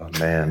 bro. Oh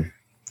man.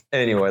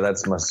 Anyway,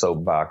 that's my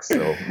soapbox.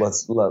 So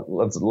let's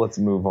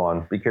move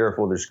on. Be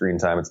careful with your screen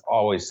time. It's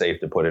always safe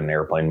to put it in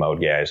airplane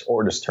mode, guys,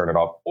 or just turn it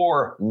off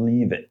or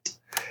leave it.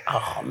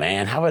 Oh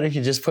man, how about if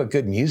you just put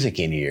good music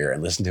in your ear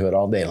and listen to it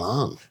all day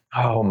long?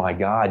 Oh my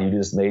God, you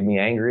just made me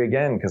angry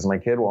again because my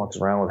kid walks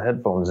around with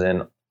headphones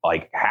in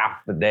like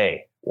half the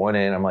day. One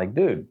in, I'm like,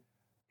 dude,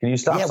 can you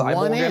stop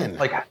cyborging?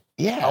 Like,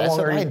 how long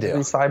are you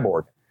doing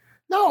cyborg?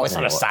 No, it's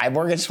not a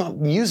cyborg. It's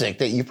music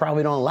that you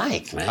probably don't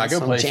like, man. I go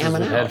places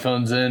with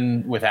headphones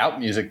in without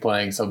music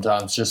playing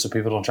sometimes just so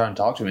people don't try and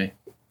talk to me.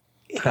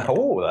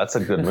 Oh, that's a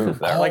good move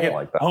there. Like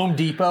that. Home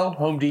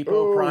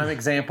Depot, prime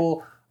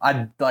example.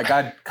 I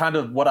kind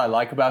of what I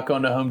like about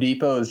going to Home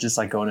Depot is just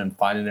like going and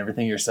finding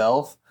everything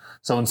yourself.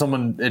 So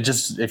when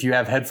if you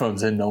have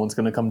headphones in, no one's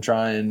going to come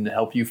try and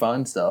help you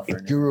find stuff.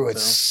 Guru,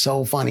 it's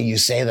so funny you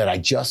say that. I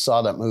just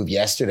saw that move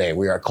yesterday.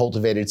 We are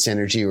Cultivated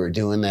Synergy. We were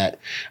doing that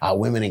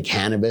Women in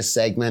Cannabis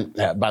segment.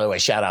 By the way,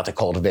 shout out to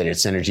Cultivated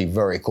Synergy.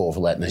 Very cool for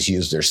letting us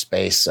use their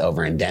space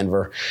over in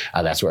Denver.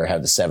 That's where I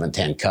have the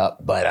 710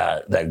 cup.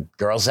 But the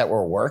girls that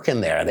were working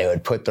there, they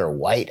would put their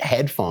white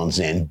headphones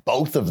in,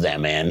 both of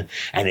them in,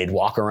 and they'd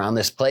walk around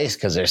this place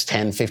because there's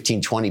 10,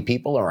 15, 20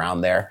 people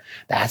around there.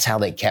 That's how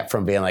they kept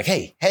from being like,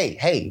 hey.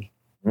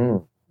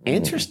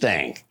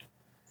 Interesting.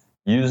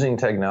 Using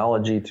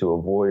technology to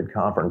avoid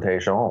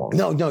confrontation.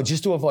 No,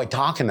 just to avoid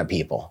talking to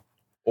people.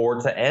 Or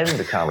to end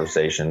the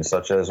conversation,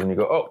 such as when you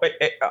go,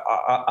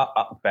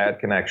 bad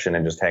connection,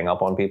 and just hang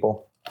up on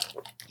people.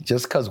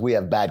 Just because we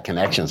have bad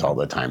connections all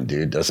the time,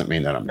 dude, doesn't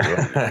mean that I'm doing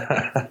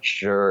it.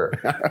 Sure.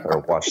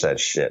 Or watch that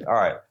shit. All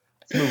right,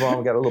 let's move on.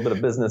 We got a little bit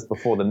of business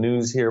before the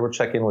news here. We'll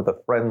check in with the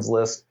friends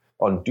list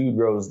on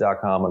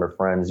dudegrows.com under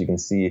friends. You can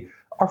see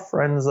our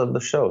friends of the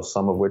show,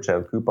 some of which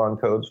have coupon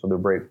codes for their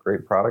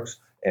great products.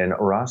 And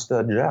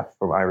Rasta Jeff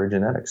from Irie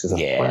Genetics is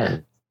a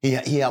friend.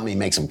 He helped me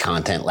make some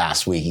content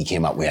last week. He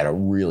came up. We had a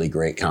really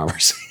great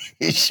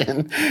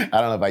conversation. I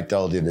don't know if I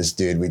told you this,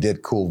 dude. We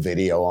did cool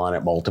video on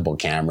it, multiple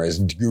cameras.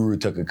 Guru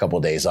took a couple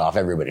of days off.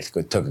 Everybody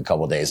took a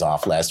couple of days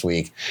off last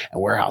week.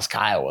 And Warehouse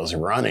Kyle was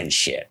running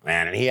shit,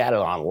 man. And he had it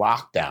on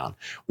lockdown.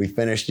 We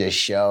finished this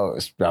show.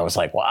 I was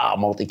like, wow,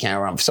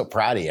 multi-camera. I'm so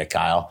proud of you,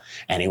 Kyle.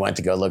 And he went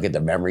to go look at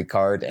the memory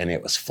card, and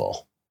it was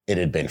full. It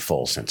had been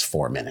full since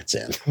 4 minutes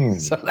in.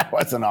 So that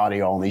was an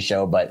audio-only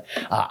show. But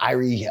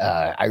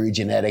Irie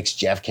Genetics,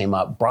 Jeff came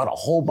up, brought a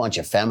whole bunch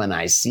of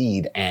feminized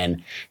seed,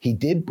 and he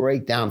did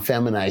break down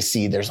feminized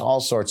seed. There's all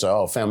sorts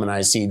of,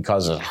 feminized seed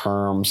causes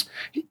herms.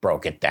 He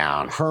broke it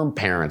down. Herm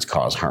parents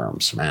cause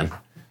herms, man.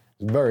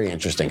 Very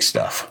interesting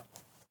stuff.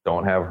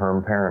 Don't have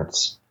herm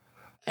parents.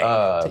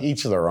 To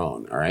each their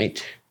own, all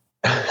right?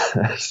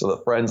 So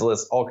the friends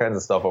list, all kinds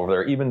of stuff over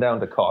there, even down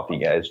to coffee,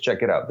 guys.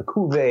 Check it out. The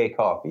Cuvée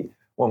coffee.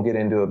 Won't get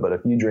into it, but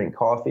if you drink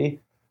coffee,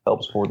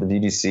 help support the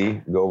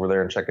DGC, go over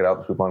there and check it out.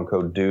 The coupon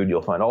code DUDE.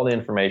 You'll find all the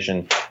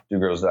information,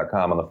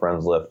 dudegrows.com on the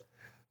friends list.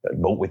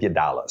 Vote with your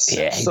dollars.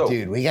 Yeah, so,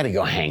 dude, we got to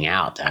go hang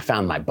out. I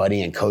found my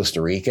buddy in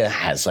Costa Rica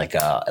has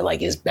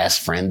like his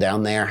best friend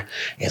down there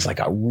is like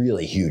a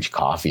really huge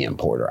coffee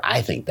importer.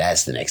 I think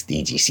that's the next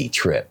DGC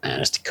trip,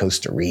 man. It's to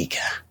Costa Rica.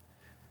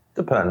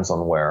 Depends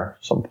on where.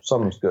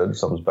 Some's good,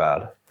 some's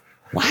bad.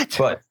 What?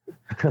 But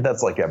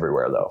that's like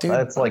everywhere, though. Dude,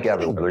 that's like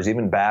everywhere. There's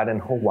even bad in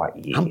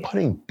Hawaii. I'm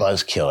putting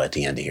Buzzkill at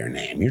the end of your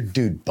name. You're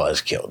Dude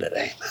Buzzkill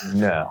today.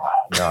 No,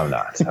 I'm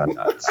not.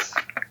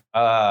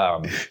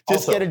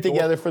 Just get it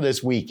together for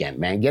this weekend,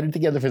 man. Get it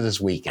together for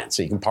this weekend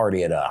so you can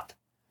party it up.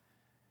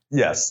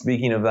 Yes.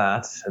 Speaking of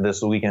that,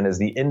 this weekend is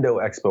the Indo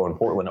Expo in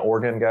Portland,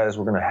 Oregon, guys.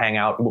 We're going to hang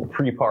out, a little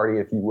pre-party,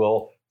 if you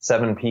will,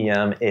 7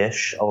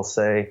 p.m.-ish, I'll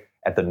say,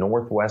 at the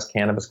Northwest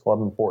Cannabis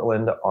Club in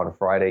Portland on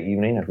Friday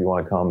evening. If you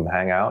want to come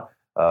hang out.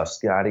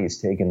 Scotty's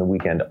taking the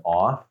weekend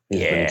off.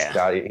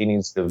 Scotty, he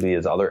needs to be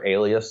his other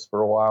alias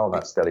for a while,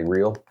 not Scotty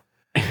Real.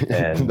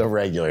 And the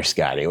regular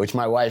Scotty, which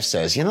my wife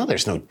says,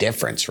 there's no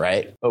difference,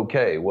 right?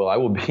 Okay, well, I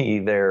will be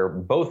there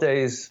both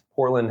days,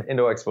 Portland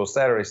Indo Expo,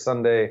 Saturday,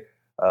 Sunday,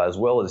 as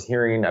well as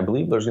hearing, I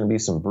believe there's going to be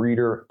some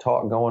breeder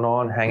talk going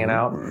on, hanging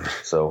out.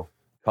 So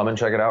come and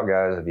check it out,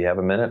 guys. If you have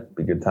a minute, it'd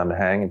be a good time to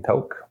hang and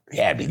toke.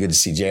 Yeah, it'd be good to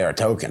see JR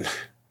Token.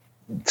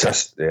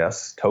 Just,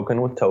 yes,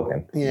 token with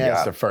token. Yeah,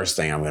 that's the first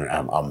thing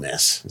I'll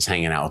miss is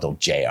hanging out with old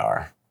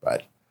JR.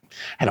 But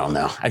I don't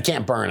know. I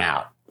can't burn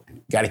out.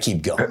 Got to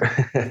keep going.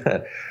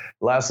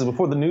 Lastly,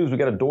 before the news, we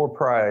got a door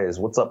prize.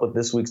 What's up with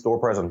this week's door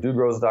prize on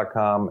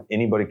dudegrows.com?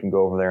 Anybody can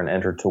go over there and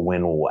enter to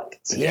win what?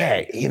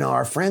 Yeah,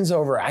 our friends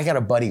I got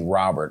a buddy,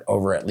 Robert,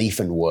 over at Leaf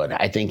and Wood.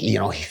 I think,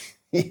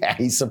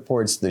 he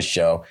supports the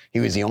show.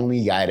 He was the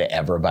only guy to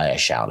ever buy a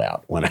shout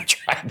out when I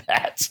tried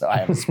that. So I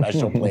have a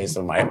special place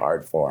in my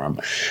heart for him.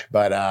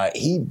 But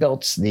he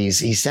built these.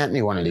 He sent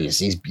me one of these.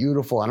 He's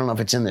beautiful. I don't know if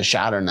it's in the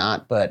shot or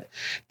not, but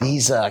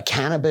these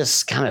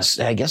cannabis kind of,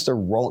 I guess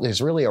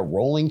there's really a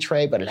rolling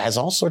tray, but it has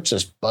all sorts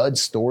of bud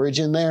storage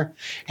in there.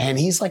 And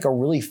he's like a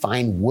really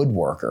fine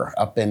woodworker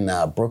up in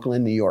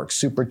Brooklyn, New York.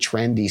 Super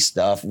trendy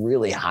stuff,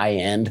 really high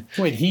end.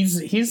 Wait,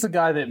 he's the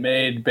guy that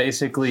made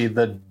basically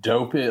the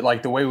dope,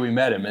 like the way we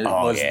met him. It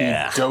was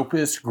the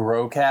dopest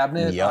grow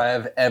cabinet I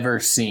have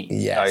ever seen.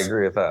 Yes. I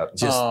agree with that.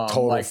 Just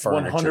total like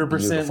furniture. 100%.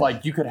 Beautiful.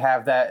 Like you could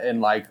have that in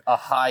like a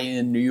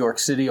high-end New York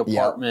City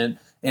apartment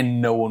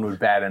and no one would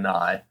bat an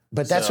eye.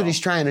 But that's what he's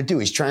trying to do.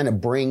 He's trying to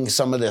bring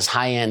some of this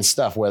high-end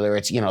stuff, whether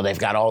it's, they've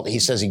got he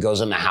says he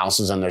goes into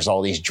houses and there's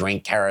all these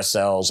drink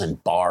carousels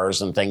and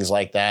bars and things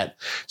like that.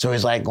 So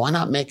he's like, why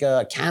not make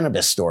a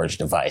cannabis storage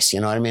device? You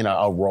know what I mean?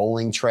 A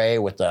rolling tray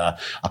with a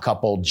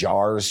couple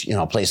jars,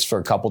 place for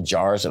a couple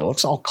jars. It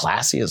looks all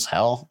classy as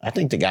hell. I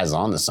think the guy's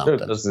on to something.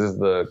 Dude, this is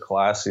the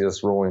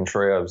classiest rolling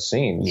tray I've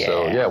seen. Yeah.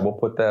 So, we'll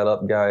put that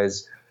up,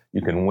 guys.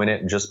 You can win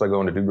it just by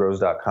going to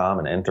dudegrows.com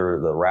and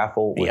enter the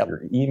raffle with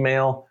your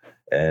email.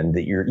 And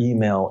that your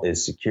email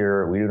is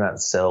secure. We do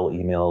not sell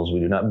emails. We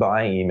do not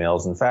buy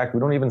emails. In fact, we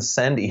don't even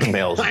send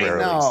emails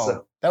rarely. I know.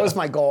 So. That was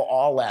my goal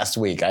all last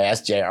week. I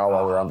asked JR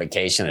while we were on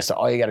vacation. I said,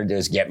 all you got to do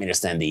is get me to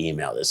send the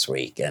email this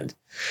week. And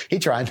he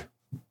tried.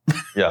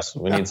 Yes,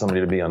 we need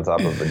somebody to be on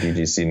top of the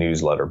DGC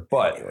newsletter.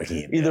 But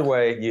either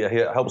way,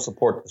 help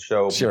support the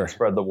show. Sure.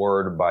 Spread the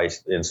word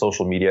in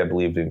social media, I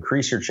believe, to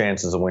increase your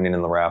chances of winning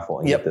in the raffle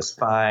and get this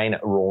fine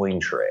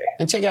rolling tray.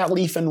 And check out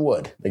Leaf and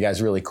Wood. The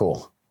guy's really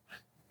cool.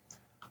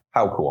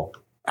 How cool.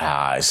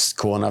 It's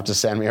cool enough to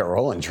send me a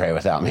rolling tray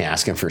without me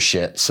asking for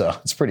shit. So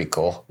it's pretty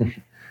cool.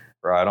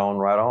 Right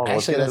on.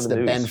 Actually, that's the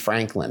Ben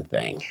Franklin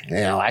thing.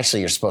 Actually,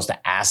 you're supposed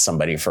to ask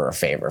somebody for a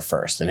favor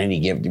first, and then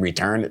you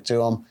return it to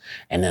them,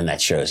 and then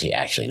that shows you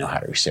actually know how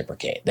to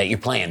reciprocate, that you're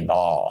playing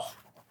ball.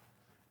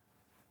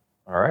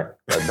 All right.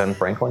 Ben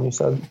Franklin, you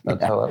said?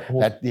 That's how that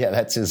works?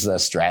 That's his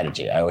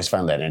strategy. I always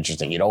found that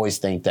interesting. You'd always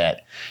think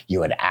that you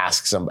would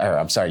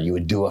you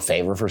would do a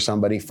favor for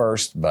somebody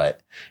first,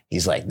 but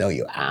he's like, no,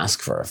 you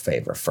ask for a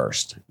favor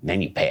first, and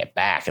then you pay it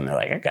back, and they're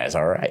like, that guy's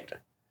all right.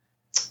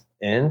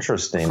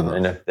 Interesting.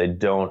 And if they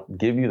don't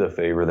give you the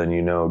favor, then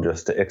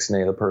just to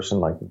ixnay the person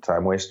like the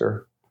time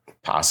waster?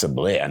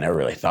 Possibly. I never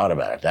really thought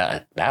about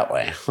it that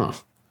way. Huh.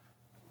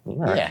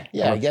 Right.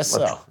 Yeah, I guess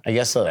so.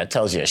 That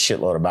tells you a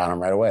shitload about him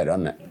right away,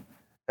 doesn't it?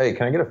 Hey,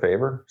 can I get a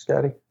favor,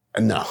 Scotty?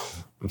 No.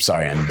 I'm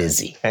sorry, I'm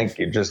busy. Thank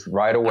you. Just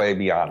right away,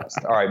 be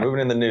honest. All right, moving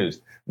in the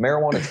news.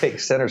 Marijuana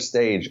takes center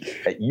stage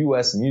at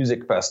U.S.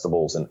 music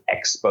festivals and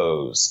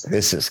expos.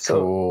 This is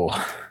cool.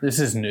 This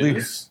is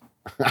news.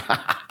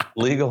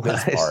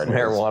 Legalized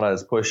marijuana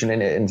is pushing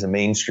it into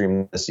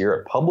mainstream this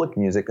year at public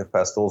music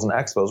festivals and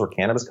expos where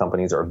cannabis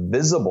companies are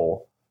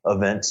visible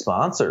event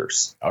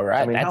sponsors. All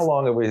right. I mean, how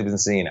long have we been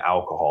seeing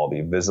alcohol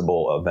be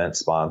visible event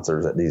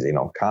sponsors at these,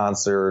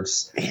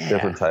 concerts,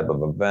 different type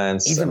of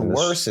events? Even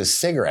worse is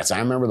cigarettes. I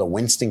remember the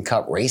Winston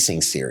Cup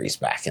Racing Series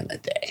back in the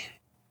day.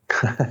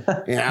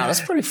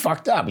 That's pretty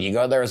fucked up. You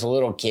go there as a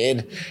little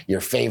kid,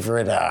 your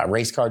favorite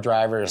race car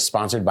driver is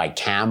sponsored by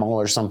Camel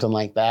or something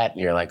like that.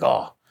 And you're like,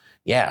 oh,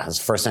 yeah, that's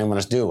the first thing I'm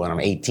going to do when I'm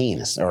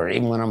 18 or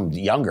even when I'm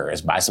younger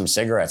is buy some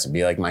cigarettes and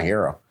be like my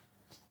hero.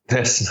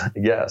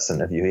 Yes,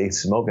 and if you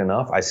smoke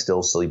enough, I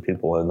still see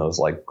people in those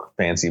like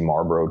fancy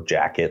Marlboro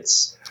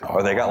jackets,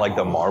 or they got like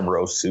the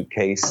Marlboro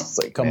suitcase. It's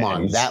like, come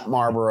on, that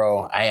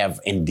Marlboro. I have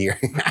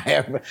endearing.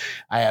 I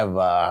have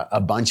a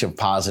bunch of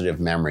positive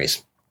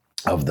memories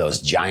of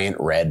those giant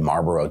red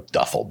Marlboro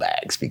duffel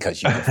bags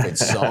because you could fit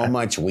so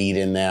much weed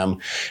in them,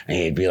 and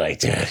you'd be like,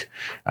 dude,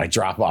 I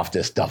drop off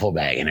this duffel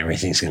bag and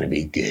everything's going to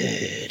be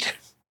good.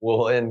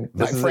 Well, and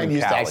my friend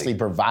used to actually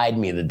provide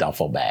me the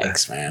duffel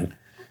bags, man.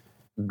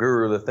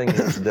 Guru, the thing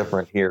that's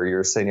different here,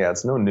 you're saying,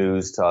 it's no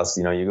news to us.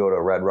 You go to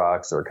a Red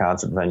Rocks or a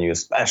concert venue,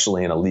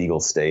 especially in a legal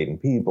state,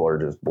 and people are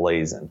just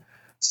blazing.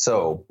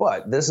 So,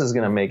 but this is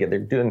going to make it, they're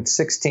doing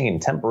 16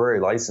 temporary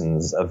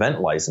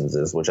event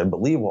licenses, which I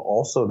believe will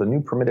also, the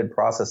new permitted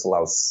process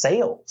allows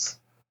sales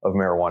of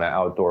marijuana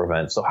outdoor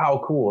events. So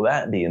how cool will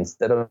that be?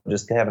 Instead of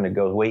just having to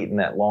go wait in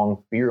that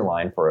long beer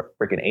line for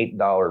a freaking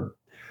 $8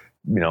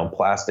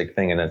 plastic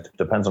thing, and it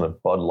depends on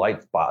if Bud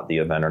Light bought the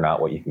event or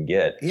not, what you can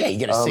get. Yeah, you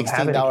get a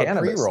 $16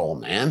 pre-roll,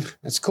 man.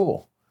 That's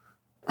cool.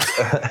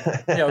 I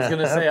was going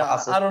to say,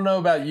 I don't know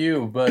about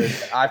you, but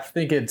I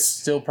think it's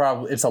still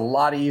it's a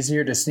lot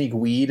easier to sneak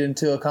weed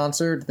into a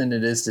concert than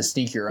it is to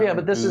sneak your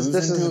own this is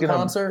into a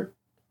concert.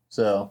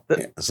 So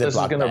this is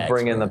going to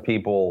bring in the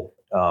people,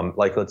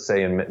 like let's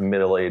say in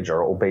middle age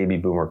or old baby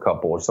boomer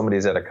couple, or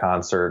somebody's at a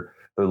concert,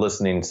 they're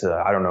listening to,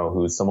 I don't know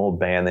who, some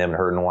old band they haven't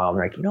heard in a while, and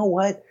they're like, you know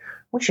what?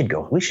 We should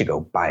go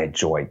buy a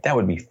joint. That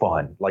would be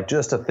fun. Like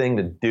just a thing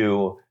to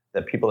do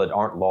that people that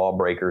aren't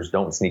lawbreakers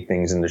don't sneak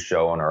things in the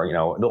show and are,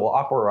 they'll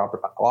offer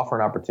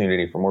an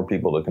opportunity for more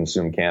people to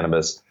consume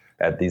cannabis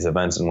at these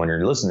events. And when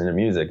you're listening to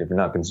music, if you're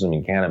not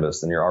consuming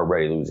cannabis, then you're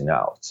already losing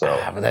out. So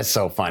but that's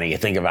so funny. You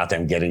think about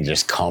them getting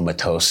just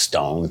comatose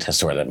stoned to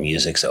sort of the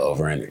music's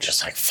over and they're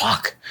just like,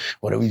 fuck,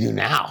 what do we do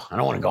now? I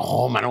don't want to go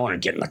home. I don't want to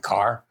get in the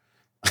car.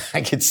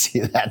 I could see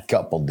that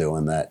couple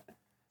doing that.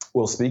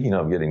 Well, speaking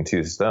of getting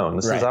too stoned,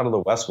 this is out of the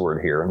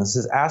Westward here, and this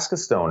is Ask a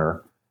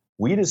Stoner.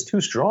 Weed is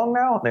too strong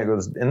now? And it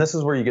goes, and this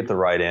is where you get to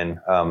write in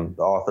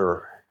the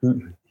author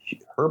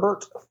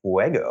Herbert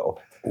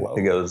Fuego. Whoa.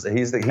 He goes,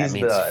 he's the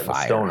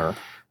stoner.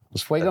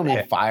 Does Fuego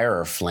mean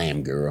fire or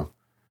flame, Guru?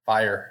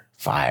 Fire.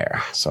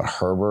 So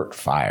Herbert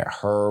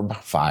Herb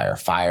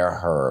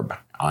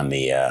on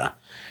the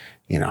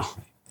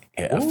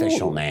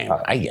official name.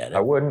 I get it.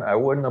 I wouldn't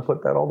have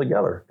put that all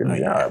together. Good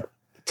job.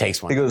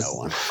 Takes one to know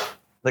one.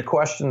 The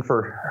question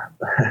for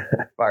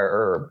Fire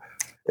Herb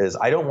is,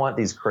 I don't want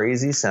these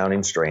crazy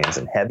sounding strains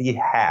and heavy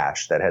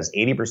hash that has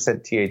 80%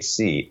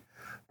 THC.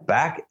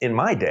 Back in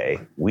my day,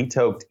 we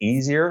toked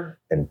easier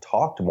and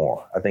talked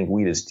more. I think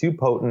weed is too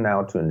potent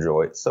now to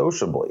enjoy it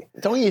sociably.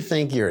 Don't you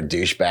think you're a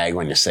douchebag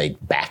when you say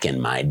back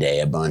in my day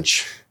a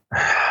bunch?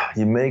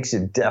 It makes you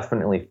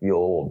definitely feel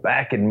old.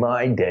 Back in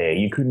my day,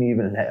 we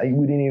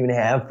didn't even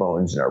have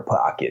phones in our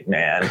pocket,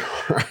 man.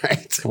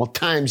 Right. Well,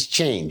 times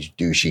change,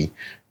 douchey.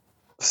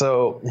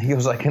 So he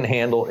goes, I can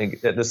handle,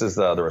 this is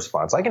the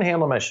response. I can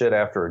handle my shit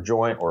after a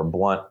joint or a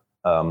blunt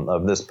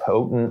of this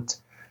potent,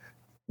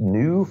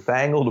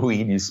 newfangled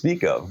weed you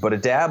speak of, but a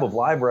dab of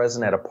live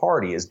resin at a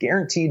party is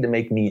guaranteed to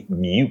make me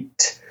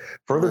mute.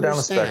 Further down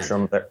the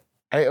spectrum.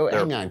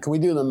 Hang on. Can we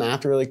do the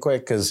math really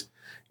quick? Because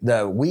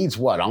the weed's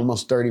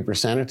almost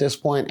 30% at this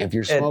point? If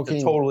you're smoking.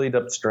 It's totally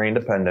strain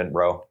dependent,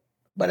 bro.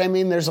 But I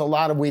mean, there's a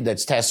lot of weed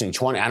that's testing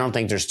 20. I don't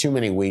think there's too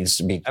many weeds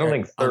to be. I don't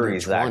think 30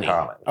 is that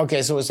common.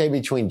 Okay, so we'll say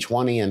between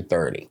 20 and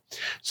 30.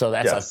 So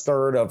that's a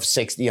third of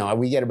 60.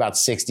 We get about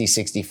 60,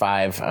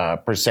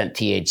 65%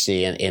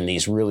 THC in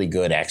these really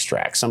good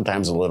extracts,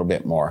 sometimes a little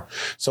bit more.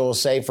 So we'll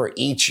say for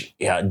each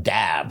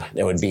dab,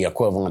 that would be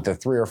equivalent to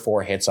 3 or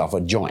 4 hits off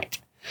a joint.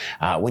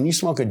 When you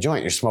smoke a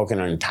joint, you're smoking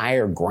an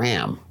entire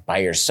gram by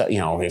yourself.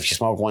 If you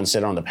smoke one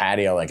sit on the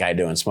patio like I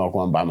do and smoke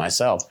one by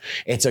myself,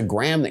 it's a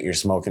gram that you're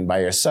smoking by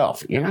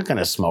yourself. You're not going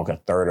to smoke a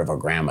third of a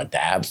gram of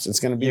dabs. It's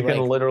going to be You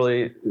can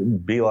literally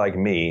be like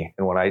me.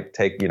 And when I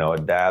take, a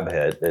dab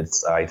hit,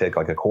 I take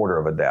like a quarter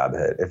of a dab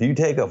hit. If you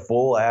take a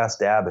full ass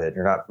dab hit,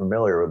 you're not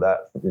familiar with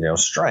that,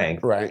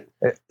 strength. Right.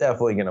 It's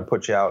definitely going to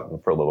put you out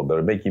for a little bit,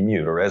 or make you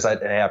mute. Or as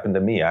it happened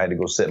to me, I had to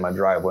go sit in my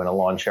driveway in a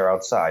lawn chair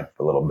outside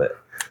for a little bit.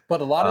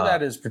 But a lot of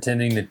that is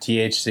pretending that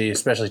THC,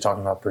 especially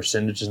talking about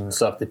percentages and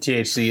stuff, the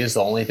THC is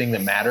the only thing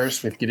that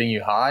matters with getting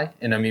you high.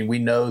 And I mean, we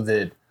know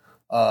that,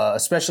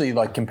 especially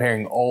like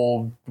comparing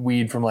old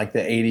weed from like the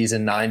 80s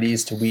and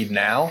 90s to weed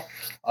now,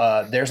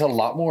 there's a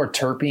lot more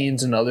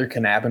terpenes and other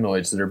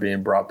cannabinoids that are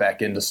being brought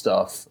back into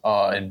stuff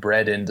and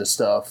bred into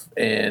stuff.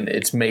 And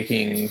it's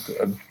making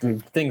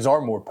things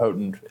are more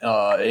potent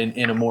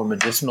in a more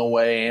medicinal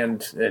way,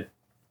 and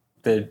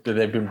they've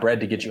been bred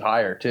to get you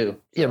higher too.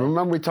 Yeah,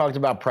 remember we talked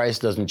about price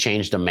doesn't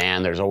change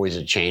demand. There's always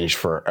a change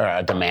for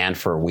demand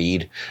for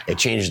weed. It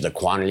changes the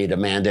quantity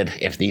demanded.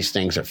 If these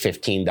things are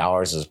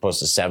 $15 as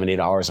opposed to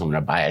 $70, I'm going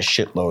to buy a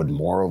shitload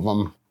more of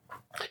them.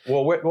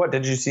 Well, what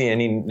did you see?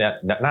 Any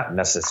not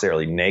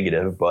necessarily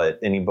negative, but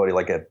anybody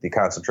like at the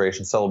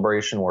concentration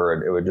celebration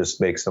where it would just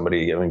make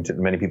somebody? I mean,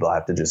 many people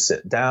have to just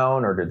sit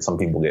down, or did some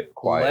people get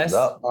quieted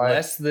up?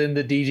 Less than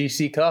the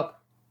DGC cup.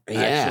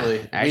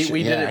 Actually,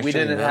 we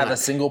didn't have a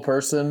single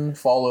person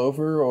fall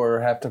over or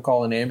have to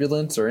call an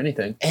ambulance or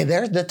anything. Hey,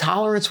 the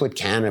tolerance with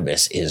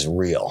cannabis is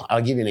real.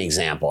 I'll give you an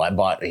example. I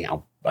bought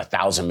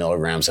 1,000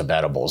 milligrams of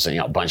edibles and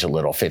a bunch of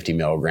little 50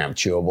 milligram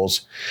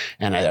chewables,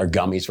 or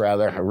gummies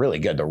rather, are really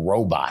good. The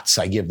robots,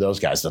 I give those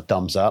guys the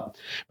thumbs up.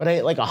 But I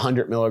ate like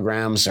 100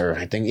 milligrams, or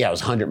I think it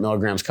was 100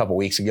 milligrams a couple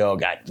weeks ago.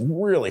 Got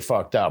really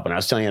fucked up, and I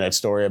was telling you that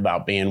story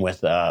about being with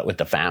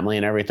the family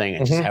and everything,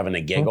 and just having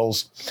the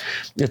giggles.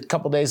 A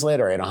couple days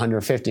later, I ate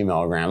 150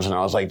 milligrams, and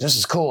I was like, "This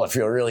is cool. I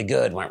feel really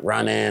good." Went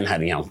running,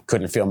 had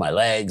couldn't feel my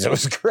legs. It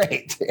was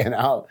great,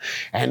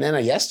 And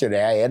then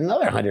yesterday, I had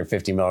another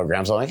 150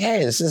 milligrams. I'm like,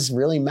 "Hey, this is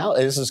really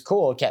this is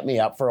cool." It kept me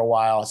up for a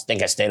while. I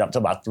think I stayed up till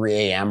about 3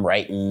 a.m.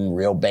 writing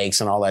real bakes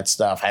and all that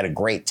stuff. I had a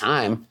great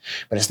time,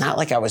 but it's not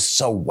like I was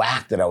so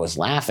whacked that I was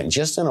laughing.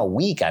 Just in a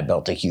week, I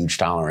built a huge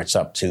tolerance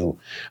up to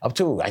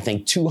I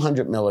think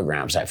 200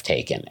 milligrams I've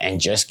taken, and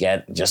just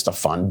get a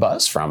fun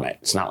buzz from it.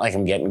 It's not like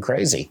I'm getting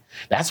crazy.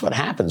 That's what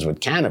happens with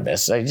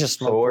cannabis.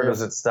 So where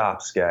does it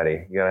stop,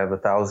 Scotty? You gotta have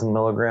 1,000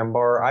 milligram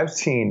bar. I've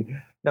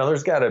seen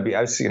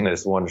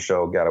this one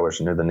show. God, I wish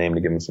I knew the name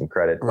to give him some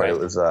credit, but It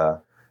was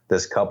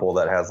this couple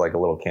that has like a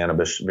little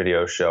cannabis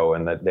video show,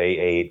 and that they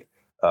ate,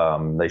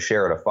 they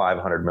shared a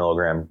 500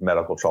 milligram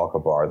medical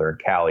chocolate bar. They're in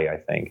Cali, I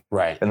think.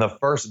 Right. And the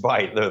first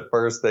bite, the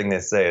first thing they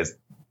say is,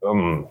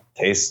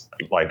 tastes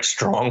like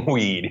strong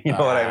weed. You know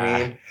what I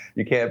mean?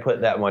 You can't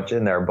put that much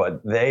in there,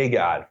 but they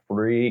got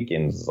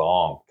freaking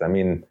zonked. I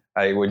mean,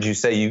 would you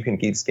say you can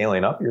keep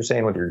scaling up? You're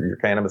saying with your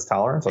cannabis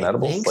tolerance on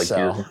edibles?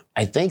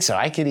 I think so.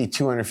 I could eat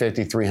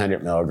 250,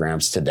 300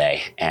 milligrams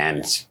today,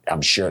 and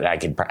I'm sure that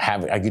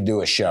I could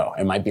do a show.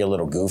 It might be a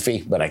little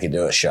goofy, but I could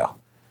do a show.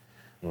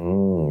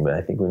 But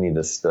I think we need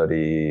to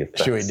study.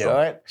 Should we do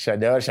it? Should I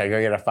do it? Should I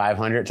go get a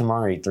 500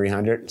 tomorrow, eat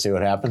 300, and see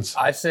what happens?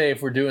 I say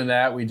if we're doing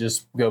that, we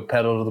just go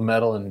pedal to the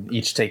metal and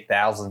each take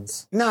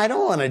thousands. No, I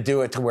don't want to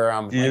do it to where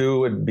I'm. You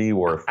would be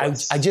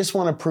worthless. I just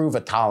want to prove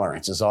a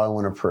tolerance. Is all I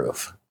want to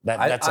prove.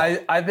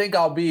 I think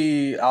I'll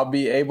be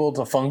able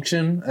to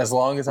function as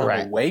long as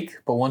I'm awake.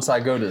 But once I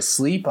go to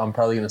sleep, I'm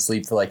probably going to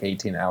sleep for like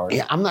 18 hours.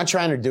 Yeah, I'm not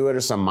trying to do it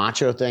as some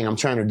macho thing. I'm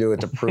trying to do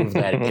it to prove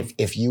that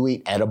if you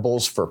eat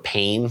edibles for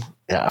pain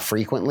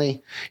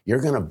frequently,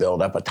 you're going to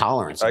build up a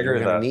tolerance. I agree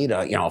with that. You're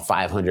going to need a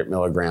 500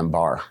 milligram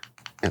bar.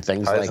 and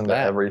things ties like into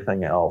that.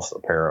 everything else,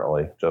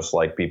 apparently. Just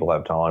like people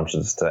have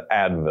tolerances to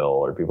Advil,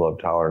 or people have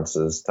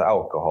tolerances to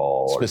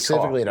alcohol.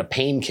 Specifically to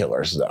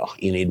painkillers, though.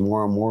 You need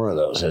more and more of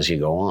those as you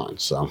go on.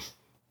 So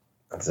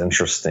that's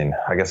interesting.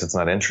 I guess it's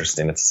not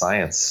interesting. It's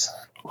science.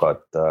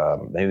 But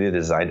maybe they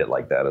designed it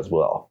like that as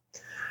well.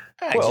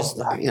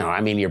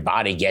 Your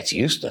body gets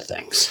used to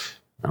things.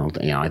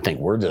 I think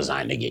we're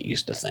designed to get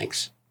used to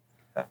things.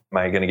 Am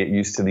I going to get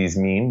used to these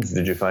memes?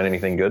 Did you find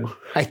anything good?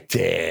 I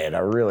did. I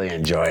really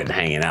enjoyed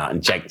hanging out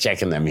and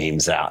checking the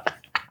memes out.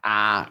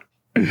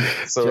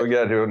 So we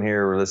got doing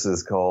here, this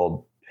is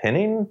called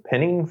pinning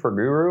for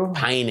Guru?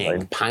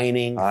 Pining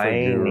for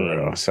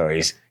Guru. So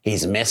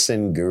he's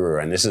missing Guru,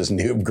 and this is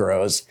Noob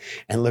Grows.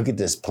 And look at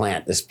this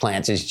plant. This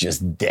plant is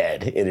just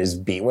dead. It is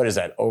what is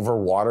that?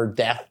 Overwater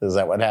death? Is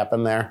that what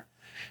happened there?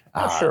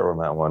 Not sure on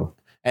that one.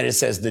 And it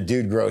says the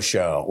Dude Grow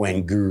Show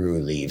when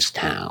Guru leaves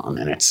town,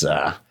 and it's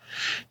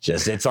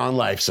it's on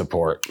life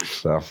support.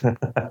 So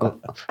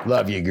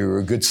love you,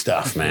 Guru. Good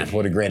stuff, man.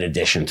 What a great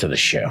addition to the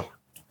show.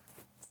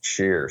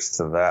 Cheers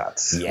to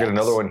that. Yes. Got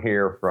another one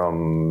here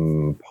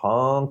from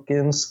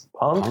Pumpkin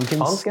Skunk.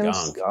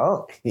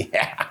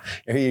 Yeah,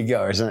 there you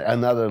go. There's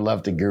another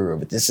love to Guru,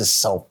 but this is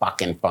so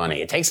fucking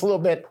funny. It takes a little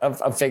bit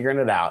of figuring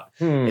it out.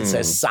 It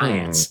says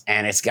science,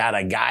 and it's got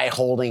a guy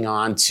holding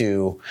on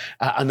to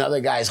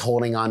another guy's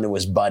holding on to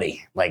his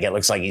buddy. Like it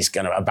looks like he's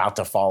about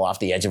to fall off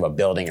the edge of a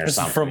building or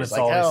something. From It's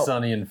Always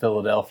Sunny in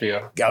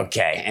Philadelphia.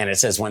 Okay, and it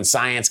says when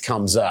science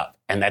comes up.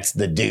 And that's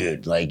the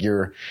dude. Like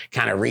you're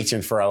kind of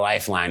reaching for a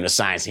lifeline to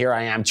science. Here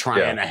I am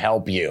trying to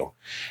help you.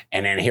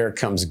 And then here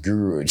comes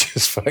Guru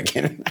just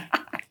fucking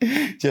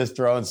just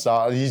throwing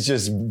salt. He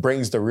just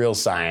brings the real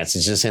science.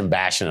 It's just him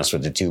bashing us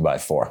with the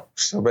 2x4.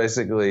 So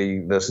basically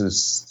this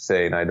is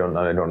saying I don't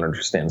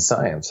understand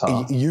science,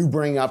 huh? You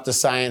bring up the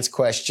science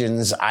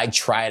questions. I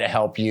try to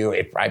help you.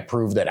 I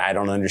prove that I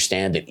don't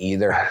understand it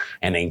either.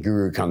 And then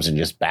Guru comes and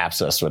just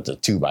baps us with the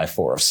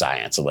 2x4 of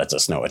science and lets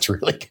us know what's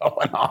really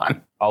going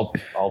on. I'll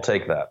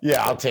take that.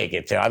 Yeah, I'll take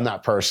it too. I'm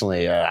not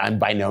personally, I'm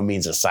by no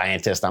means a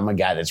scientist. I'm a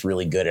guy that's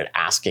really good at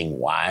asking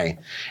why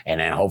and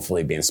then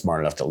hopefully being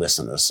smart enough to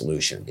listen to the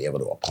solution and be able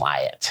to apply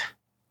it.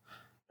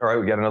 All right,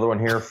 we got another one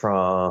here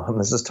from,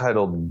 this is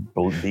titled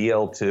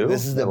BL2.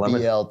 This is the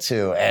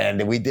BL2,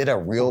 and we did a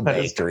reel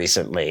baked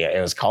recently.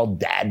 It was called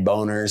Dad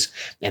Boners,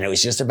 and it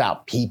was just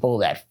about people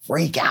that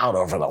freak out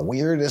over the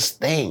weirdest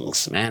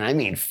things, man. I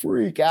mean,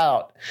 freak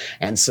out.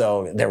 And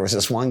so there was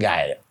this one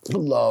guy that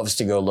loves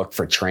to go look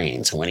for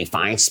trains. And when he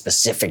finds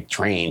specific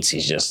trains,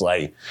 he's just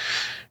like,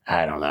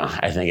 I don't know.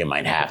 I think it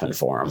might happen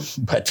for him.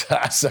 But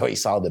so he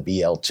saw the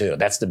BL2.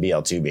 That's the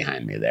BL2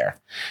 behind me there.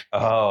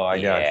 Oh, I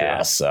got you.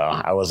 Yeah, so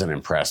I wasn't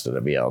impressed with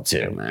the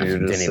BL2, man. You're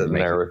just sitting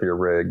there with your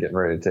rig getting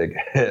ready to take a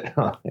hit.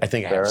 I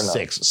think I have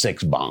six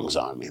bongs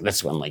on me.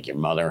 That's when like your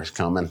mother is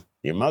coming.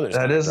 Your mother's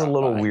that is a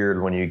little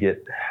weird when you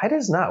get, it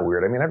is not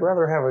weird. I mean, I'd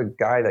rather have a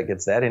guy that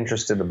gets that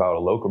interested about a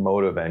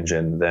locomotive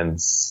engine than,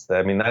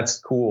 I mean, that's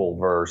cool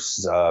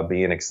versus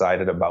being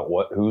excited about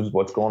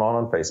what's going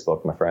on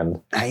Facebook, my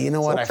friend. You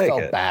know what? I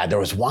felt bad. There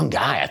was one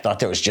guy, I thought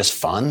that was just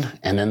fun.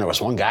 And then there was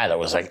one guy that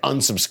was like,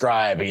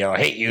 unsubscribe,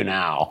 hate you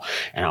now.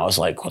 And I was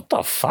like, what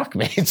the fuck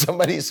made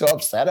somebody so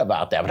upset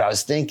about that? But I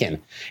was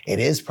thinking it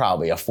is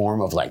probably a form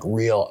of like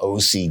real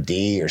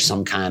OCD or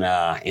some kind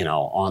of,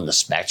 on the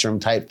spectrum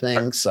type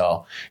thing. So,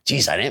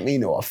 geez, I didn't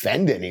mean to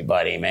offend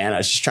anybody, man. I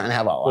was just trying to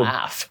have a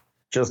laugh.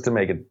 Just to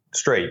make it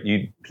straight,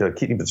 to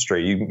keep it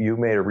straight, you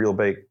made a real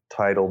bake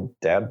titled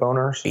Dad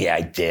Boners? Yeah,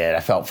 I did. I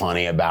felt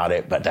funny about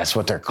it, but that's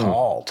what they're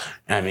called.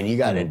 I mean,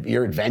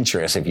 you're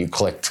adventurous if you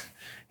clicked,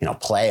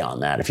 play on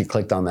that. If you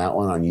clicked on that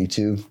one on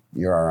YouTube,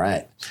 you're all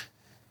right.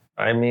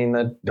 I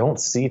mean, don't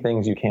see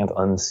things you can't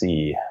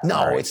unsee.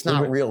 No, It's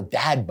not real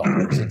dad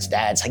boners. It's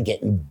dads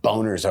getting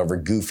boners over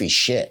goofy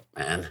shit,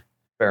 man.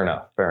 Fair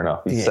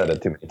enough. You said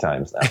it too many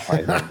times now.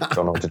 I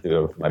don't know what to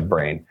do with my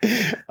brain.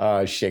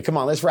 Oh, shit. Come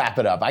on, let's wrap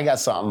it up. I got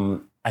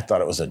something. I thought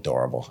it was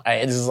adorable.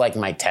 This is like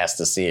my test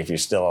to see if you're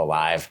still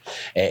alive.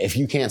 If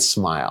you can't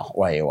smile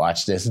while you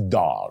watch this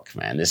dog,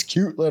 man, this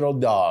cute little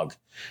dog,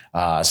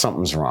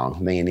 something's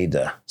wrong. Then you need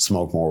to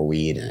smoke more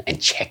weed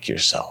and check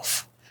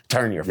yourself.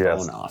 Turn your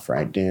phone off,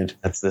 right, dude?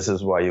 This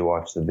is why you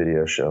watch the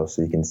video show,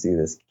 so you can see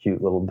this cute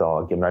little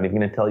dog. I'm not even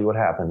going to tell you what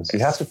happens. You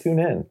have to tune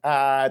in.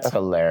 It's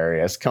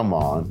hilarious. Come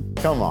on.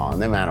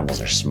 Them animals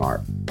are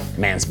smart.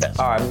 Man's best.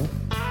 All right.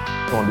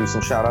 Want to do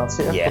some shout-outs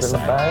here? Yes,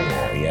 I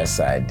do. Yes,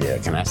 I do.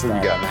 Can I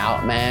start them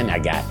out, man? I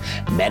got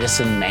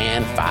Medicine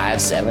Man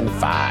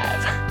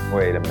 575.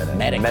 Wait a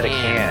minute.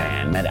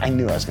 Medican Man. I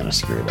knew I was going to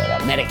screw that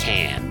up.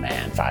 Medican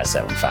Man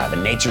 575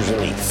 and Nature's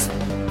Relief.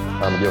 I'm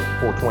going to do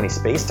 420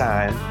 Space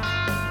Time.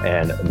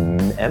 And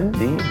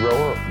MD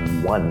Grower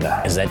 1.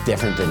 Is that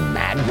different than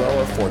Mad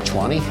Grower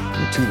 420?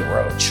 And To The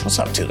Roach. What's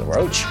up, To The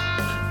Roach?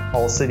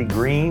 All City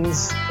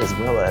Greens, as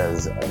well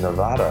as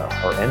Nevada,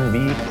 or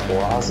NV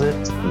Closet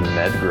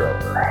Med Grower.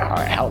 All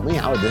right, help me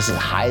out. This is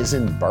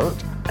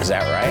Heisenbert. Is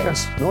that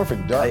right? Norfolk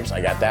Darbs, I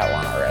got that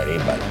one already,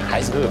 but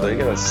Dude, they Heisenberg.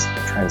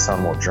 gotta try and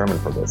sound more German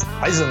for those.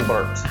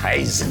 Heisenberg.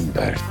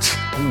 Heisenberg.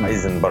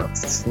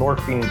 Heisenberg.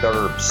 Norfolk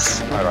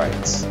Darbs. All right.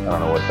 I don't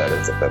know what that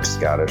is, if that's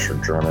Scottish or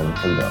German.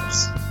 Who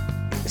knows?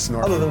 It's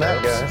Norfolk Other than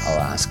that, Darbs. guys. I'll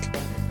ask.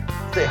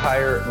 Stay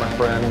higher, my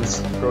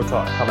friends. Grow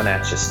Talk coming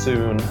at you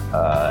soon.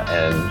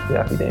 And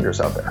yeah, be dangerous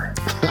out there.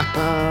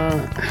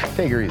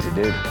 Take her easy,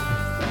 dude.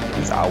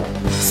 Peace out.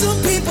 Some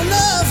people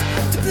love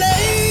to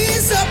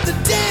blaze up the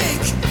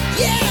dank.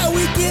 Yeah,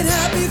 we get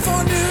high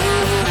before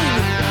noon.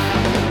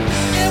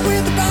 And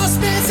when the boss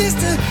man says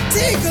to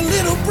take a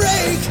little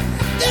break,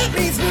 that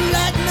means we're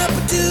lighting up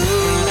a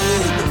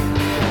dude.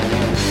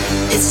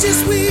 It's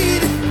just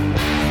weed.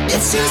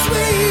 It's just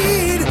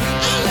weed.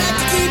 I like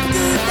to keep a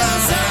good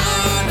buzz on.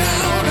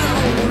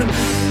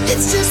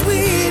 It's just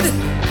weed.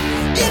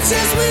 It's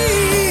just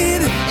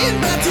weed. In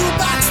my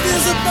toolbox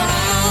there's a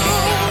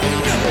bone.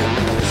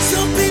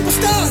 Some people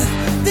start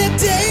their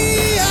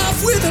day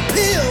off with a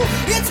pill.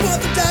 It's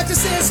what the doctor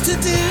says to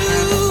do.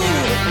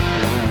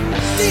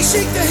 They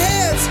shake their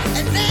heads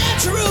at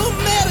natural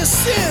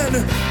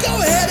medicine. Go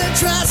ahead and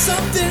try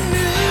something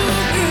new.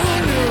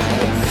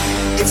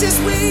 It's just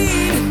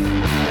weed.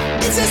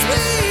 It's just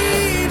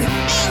weed.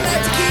 I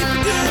like to keep a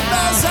good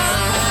buzz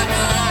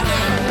on.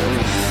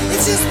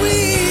 It's just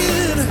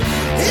weed.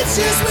 It's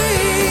just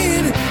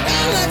weed.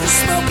 I like to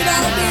smoke it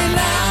all day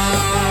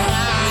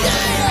long.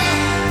 Yeah.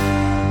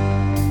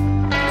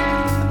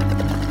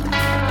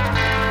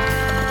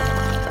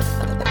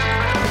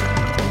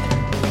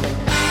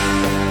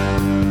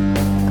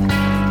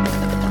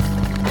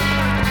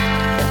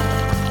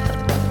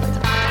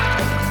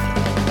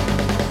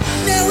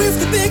 Now if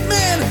the big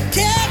man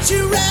catch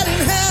you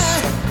riding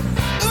high,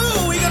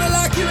 ooh, we gonna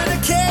lock you in a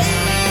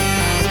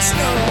cage.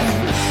 No.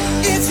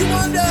 If you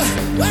wonder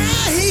why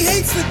he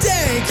hates the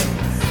dank,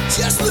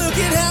 just look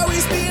at how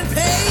he's being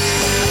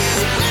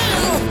paid.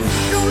 Now,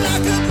 don't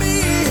lock up me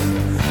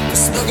for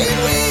smoking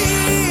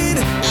weed.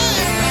 I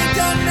ain't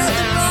done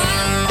nothing wrong.